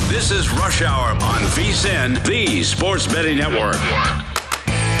 This is Rush Hour on VSiN, the Sports Betting Network.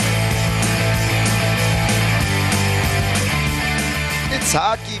 It's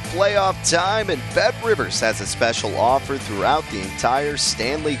hockey playoff time, and BetRivers has a special offer throughout the entire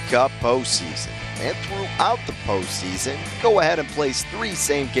Stanley Cup postseason. And throughout the postseason, go ahead and place 3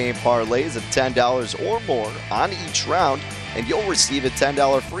 same-game parlays of $10 or more on each round, and you'll receive a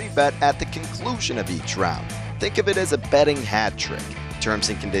 $10 free bet at the conclusion of each round. Think of it as a betting hat trick. Terms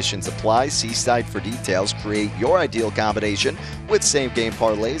and conditions apply. See site for details. Create your ideal combination with same-game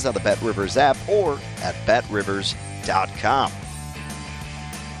parlays on the BetRivers app or at BetRivers.com.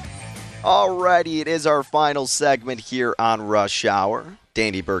 Alrighty, it is our final segment here on Rush Hour.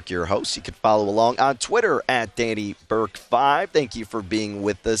 Danny Burke, your host. You can follow along on Twitter at DannyBurke5. Thank you for being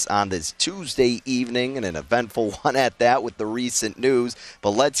with us on this Tuesday evening, and an eventful one at that with the recent news.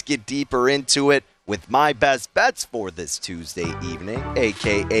 But let's get deeper into it with my best bets for this Tuesday evening,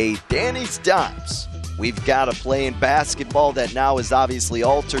 a.k.a. Danny's Dimes. We've got a play in basketball that now is obviously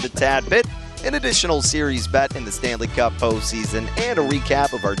altered a tad bit, an additional series bet in the Stanley Cup postseason, and a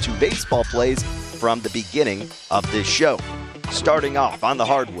recap of our 2 baseball plays from the beginning of this show. Starting off on the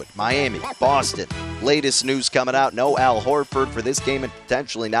hardwood, Miami, Boston. Latest news coming out, no Al Horford for this game and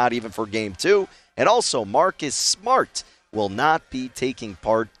potentially not even for Game 2. And also Marcus Smart will not be taking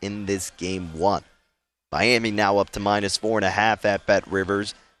part in this Game 1. Miami now up to -4.5 at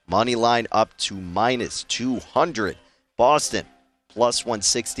BetRivers. Money line up to -200. Boston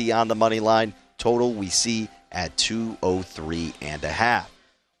 +160 on the money line. Total we see at 203.5.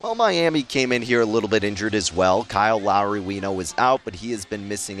 Well, Miami came in here a little bit injured as well. Kyle Lowry, we know, is out, but he has been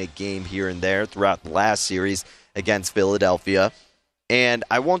missing a game here and there throughout the last series against Philadelphia. And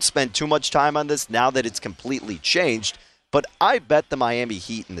I won't spend too much time on this now that it's completely changed, but I bet the Miami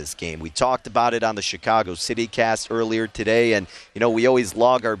Heat in this game. We talked about it on the Chicago City Cast earlier today, and, we always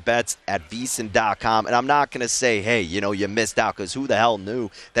log our bets at VSiN.com, and I'm not going to say, hey, you missed out, because who the hell knew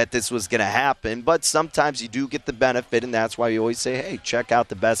that this was going to happen, but sometimes you do get the benefit, and that's why we always say, hey, check out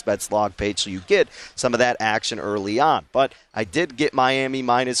the Best Bets log page so you get some of that action early on. But I did get Miami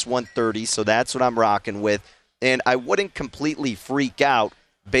 -130, so that's what I'm rocking with, and I wouldn't completely freak out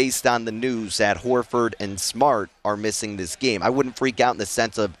based on the news that Horford and Smart are missing this game. I wouldn't freak out in the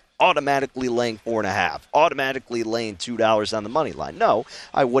sense of automatically laying 4.5, automatically laying $2 on the money line. No,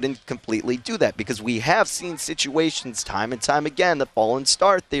 I wouldn't completely do that because we have seen situations time and time again, the fallen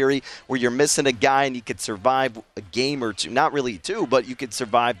star theory, where you're missing a guy and you could survive a game or two, not really 2, but you could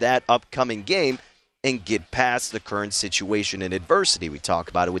survive that upcoming game and get past the current situation and adversity. We talk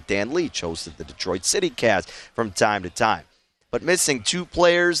about it with Dan Leach, host of the Detroit City Cast from time to time. But missing 2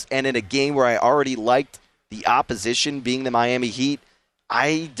 players and in a game where I already liked the opposition being the Miami Heat,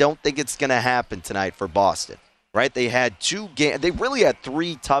 I don't think it's going to happen tonight for Boston, right? They had 2 games. They really had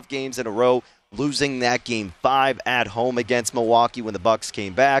 3 tough games in a row, losing that Game 5 at home against Milwaukee when the Bucks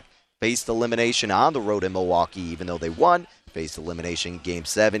came back, faced elimination on the road in Milwaukee even though they won, faced elimination in Game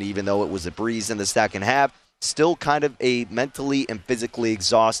 7 even though it was a breeze in the second half. Still kind of a mentally and physically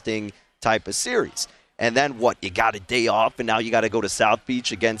exhausting type of series. And then what? You got a day off, and now you got to go to South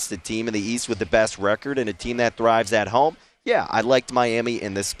Beach against the team in the East with the best record and a team that thrives at home? Yeah, I liked Miami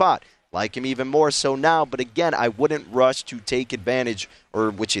in this spot. Like him even more so now, but again, I wouldn't rush to take advantage, or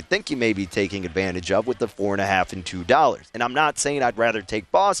what you think you may be taking advantage of, with the 4.5 and $2. And I'm not saying I'd rather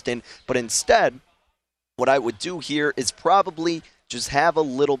take Boston, but instead, what I would do here is probably just have a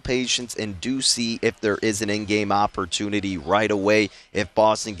little patience and do see if there is an in-game opportunity right away, if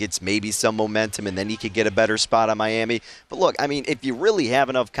Boston gets maybe some momentum and then he could get a better spot on Miami. But look, I mean, if you really have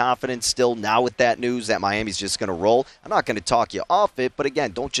enough confidence still now with that news that Miami's just going to roll, I'm not going to talk you off it, but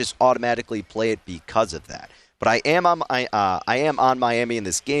again, don't just automatically play it because of that. But I am on Miami in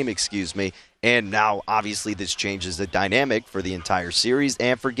this game, and now obviously this changes the dynamic for the entire series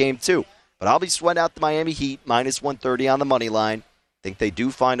and for Game 2. But I'll be sweating out the Miami Heat, -130 on the money line. Think they do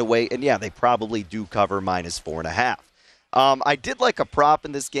find a way, and yeah, they probably do cover -4.5. I did like a prop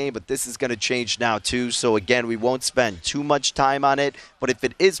in this game, but this is going to change now too, so again, we won't spend too much time on it, but if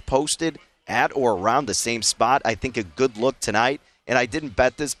it is posted at or around the same spot, I think a good look tonight, and I didn't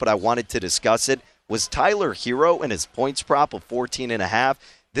bet this, but I wanted to discuss it, was Tyler Hero and his points prop of 14.5.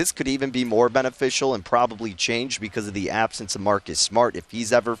 This could even be more beneficial and probably change because of the absence of Marcus Smart if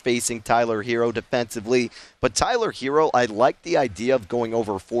he's ever facing Tyler Hero defensively. But Tyler Hero, I like the idea of going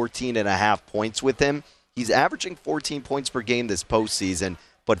over 14.5 points with him. He's averaging 14 points per game this postseason,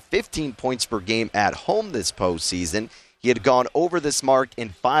 but 15 points per game at home this postseason. He had gone over this mark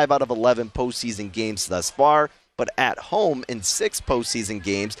in 5 out of 11 postseason games thus far, but at home in 6 postseason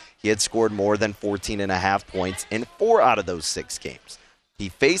games, he had scored more than 14.5 points in 4 out of those 6 games. He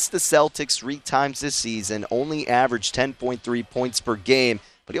faced the Celtics 3 times this season, only averaged 10.3 points per game,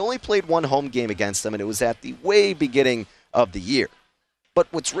 but he only played 1 home game against them, and it was at the way beginning of the year. But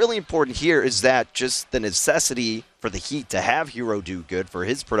what's really important here is that just the necessity for the Heat to have Hero do good for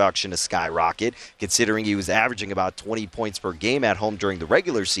his production to skyrocket, considering he was averaging about 20 points per game at home during the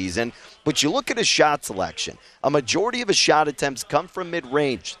regular season. But you look at his shot selection. A majority of his shot attempts come from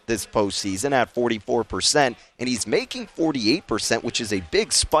mid-range this postseason at 44%, and he's making 48%, which is a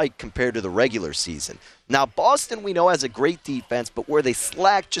big spike compared to the regular season. Now, Boston, we know, has a great defense, but where they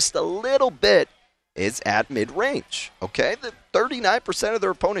slack just a little bit is at mid-range, okay? The 39% of their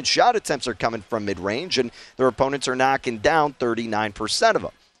opponents' shot attempts are coming from mid-range, and their opponents are knocking down 39% of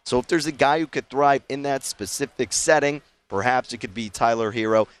them. So if there's a guy who could thrive in that specific setting, perhaps it could be Tyler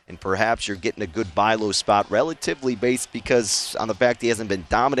Hero, and perhaps you're getting a good buy low spot relatively based because on the fact he hasn't been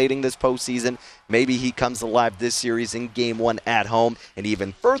dominating this postseason. Maybe he comes alive this series in Game 1 at home, and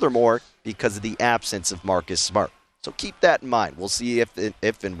even furthermore, because of the absence of Marcus Smart. So keep that in mind. We'll see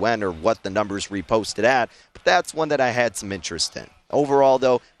if and when or what the numbers reposted at, but that's one that I had some interest in. Overall,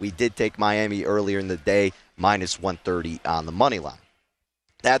 though, we did take Miami earlier in the day, minus 130 on the money line.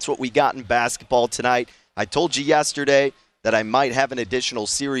 That's what we got in basketball tonight. I told you yesterday that I might have an additional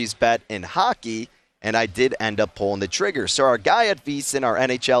series bet in hockey, and I did end up pulling the trigger. So our guy at VSiN, our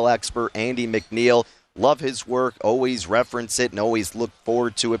NHL expert, Andy McNeil, love his work, always reference it, and always look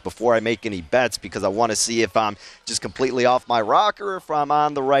forward to it before I make any bets because I want to see if I'm just completely off my rocker or if I'm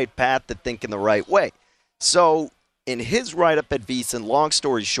on the right path to thinking the right way. So in his write-up at VSiN, long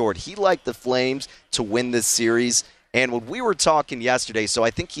story short, he liked the Flames to win this series. And when we were talking yesterday, so I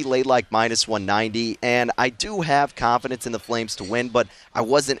think he laid like minus 190, and I do have confidence in the Flames to win, but I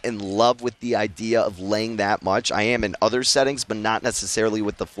wasn't in love with the idea of laying that much. I am in other settings, but not necessarily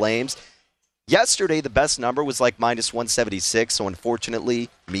with the Flames. Yesterday, the best number was like minus 176, so unfortunately,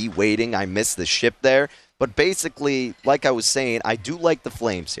 me waiting, I missed the ship there. But basically, like I was saying, I do like the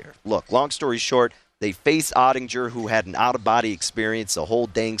Flames here. Look, long story short, they faced Ottinger, who had an out-of-body experience the whole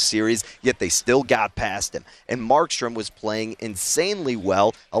dang series, yet they still got past him. And Markstrom was playing insanely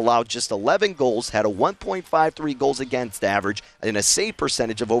well, allowed just 11 goals, had a 1.53 goals against average, and a save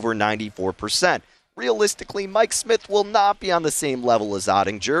percentage of over 94%. Realistically, Mike Smith will not be on the same level as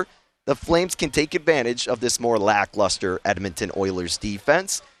Ottinger. The Flames can take advantage of this more lackluster Edmonton Oilers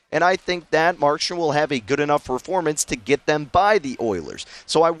defense. And I think that Markstrom will have a good enough performance to get them by the Oilers.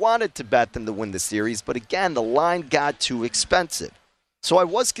 So I wanted to bet them to win the series, but again, the line got too expensive. So I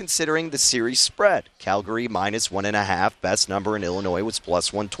was considering the series spread. Calgary minus 1.5, best number in Illinois was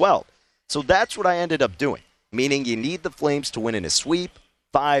plus 112. So that's what I ended up doing, meaning you need the Flames to win in a sweep,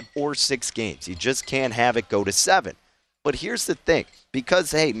 5 or 6 games. You just can't have it go to 7. But here's the thing,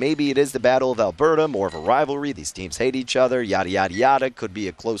 because, hey, maybe it is the Battle of Alberta, more of a rivalry, these teams hate each other, yada, yada, yada, could be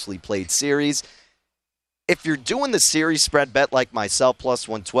a closely played series. If you're doing the series spread bet like myself, plus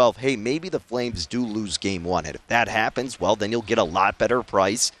 112, hey, maybe the Flames do lose game 1. And if that happens, well, then you'll get a lot better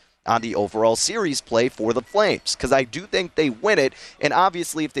price on the overall series play for the Flames, because I do think they win it. And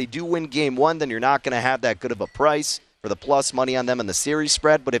obviously, if they do win game 1, then you're not going to have that good of a price for the plus money on them in the series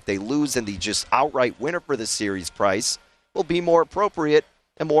spread. But if they lose and the just outright winner for the series price will be more appropriate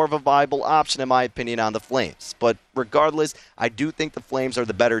and more of a viable option, in my opinion, on the Flames. But regardless, I do think the Flames are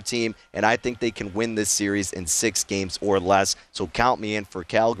the better team, and I think they can win this series in 6 games or less. So count me in for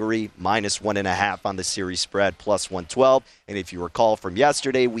Calgary, minus 1.5 on the series spread, plus 112. And if you recall from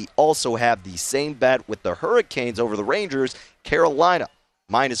yesterday, we also have the same bet with the Hurricanes over the Rangers, Carolina,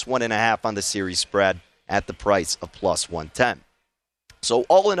 minus 1.5 on the series spread at the price of plus 110. So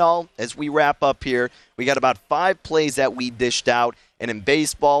all in all, as we wrap up here, we got about 5 plays that we dished out. And in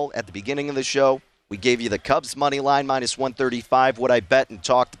baseball, at the beginning of the show, we gave you the Cubs money line, minus 135, what I bet and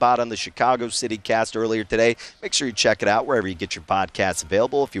talked about on the Chicago City Cast earlier today. Make sure you check it out wherever you get your podcasts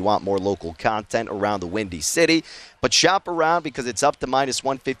available if you want more local content around the Windy City. But shop around because it's up to minus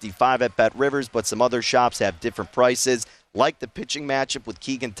 155 at Bet Rivers, but some other shops have different prices, like the pitching matchup with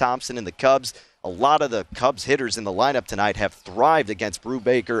Keegan Thompson and the Cubs. A lot of the Cubs hitters in the lineup tonight have thrived against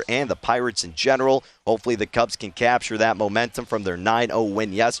Brubaker and the Pirates in general. Hopefully the Cubs can capture that momentum from their 9-0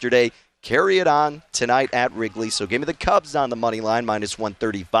 win yesterday. Carry it on tonight at Wrigley. So give me the Cubs on the money line, minus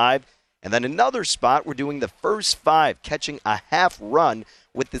 135. And then another spot, we're doing the first 5, catching a half run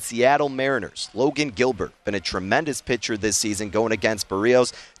with the Seattle Mariners. Logan Gilbert, been a tremendous pitcher this season going against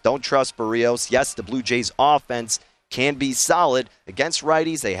Barrios. Don't trust Barrios. Yes, the Blue Jays offense can be solid against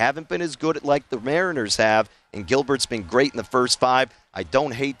righties. They haven't been as good like the Mariners have, and Gilbert's been great in the first 5. I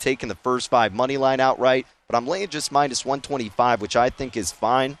don't hate taking the first 5 money line outright, but I'm laying just minus 125, which I think is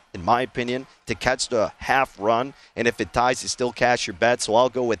fine, in my opinion, to catch the half run. And if it ties, you still cash your bet. So I'll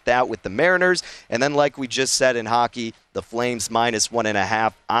go with that with the Mariners. And then like we just said in hockey, the Flames minus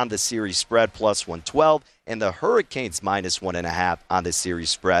 1.5 on the series spread, plus 112, and the Hurricanes minus 1.5 on the series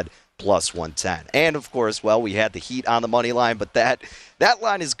spread, plus 110. And, of course, well, we had the Heat on the money line, but that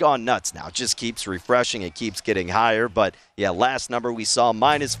line has gone nuts now. It just keeps refreshing. It keeps getting higher. But, yeah, last number we saw,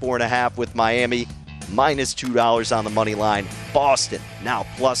 minus 4.5 with Miami, minus $2 on the money line. Boston, now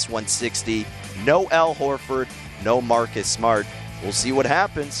plus 160. No Al Horford, no Marcus Smart. We'll see what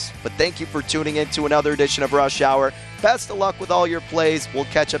happens. But thank you for tuning in to another edition of Rush Hour. Best of luck with all your plays. We'll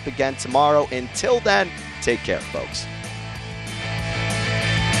catch up again tomorrow. Until then, take care, folks.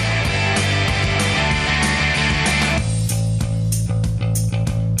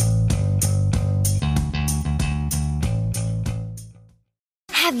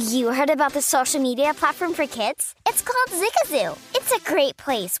 Have You heard about the social media platform for kids? It's called Zigazoo. It's a great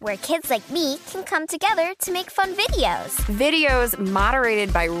place where kids like me can come together to make fun videos. Videos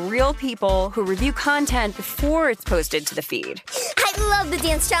moderated by real people who review content before it's posted to the feed. I love the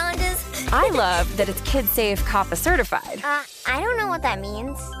dance challenges. I love that it's Kid Safe COPPA certified. I don't know what that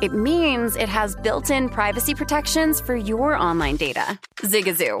means. It means it has built-in privacy protections for your online data.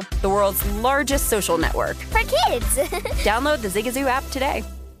 Zigazoo, the world's largest social network. For kids. Download the Zigazoo app today.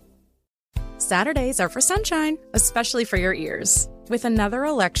 Saturdays are for sunshine, especially for your ears. With another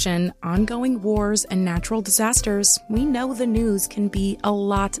election, ongoing wars, and natural disasters, we know the news can be a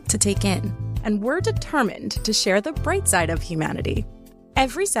lot to take in. And we're determined to share the bright side of humanity.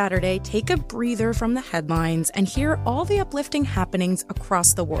 Every Saturday, take a breather from the headlines and hear all the uplifting happenings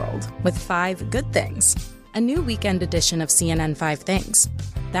across the world with 5 Good Things, a new weekend edition of CNN 5 Things.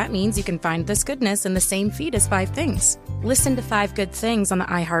 That means you can find this goodness in the same feed as 5 Things. Listen to 5 Good Things on the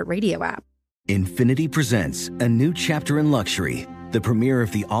iHeartRadio app. Infiniti presents a new chapter in luxury, the premiere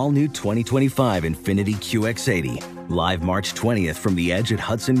of the all-new 2025 Infiniti QX80, live March 20th from the Edge at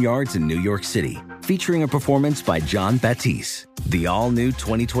Hudson Yards in New York City, featuring a performance by John Batiste. The all-new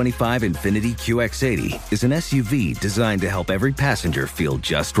 2025 Infiniti QX80 is an SUV designed to help every passenger feel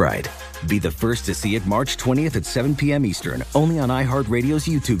just right. Be the first to see it March 20th at 7 p.m. Eastern, only on iHeartRadio's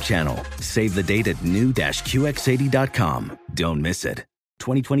YouTube channel. Save the date at new-QX80.com. Don't miss it.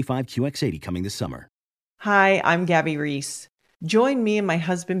 2025 QX80 coming this summer. Hi, I'm Gabby Reese. Join me and my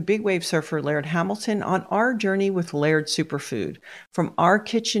husband, big wave surfer Laird Hamilton, on our journey with Laird Superfood. From our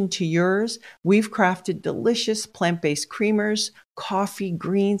kitchen to yours, we've crafted delicious plant-based creamers, coffee,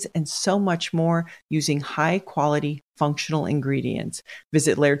 greens, and so much more using high-quality functional ingredients.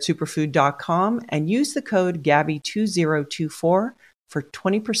 Visit lairdsuperfood.com and use the code GABBY2024 for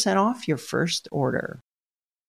 20% off your first order.